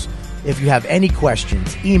stores. If you have any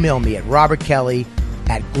questions, email me at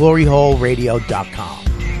robertkelly@gloryholeradio.com.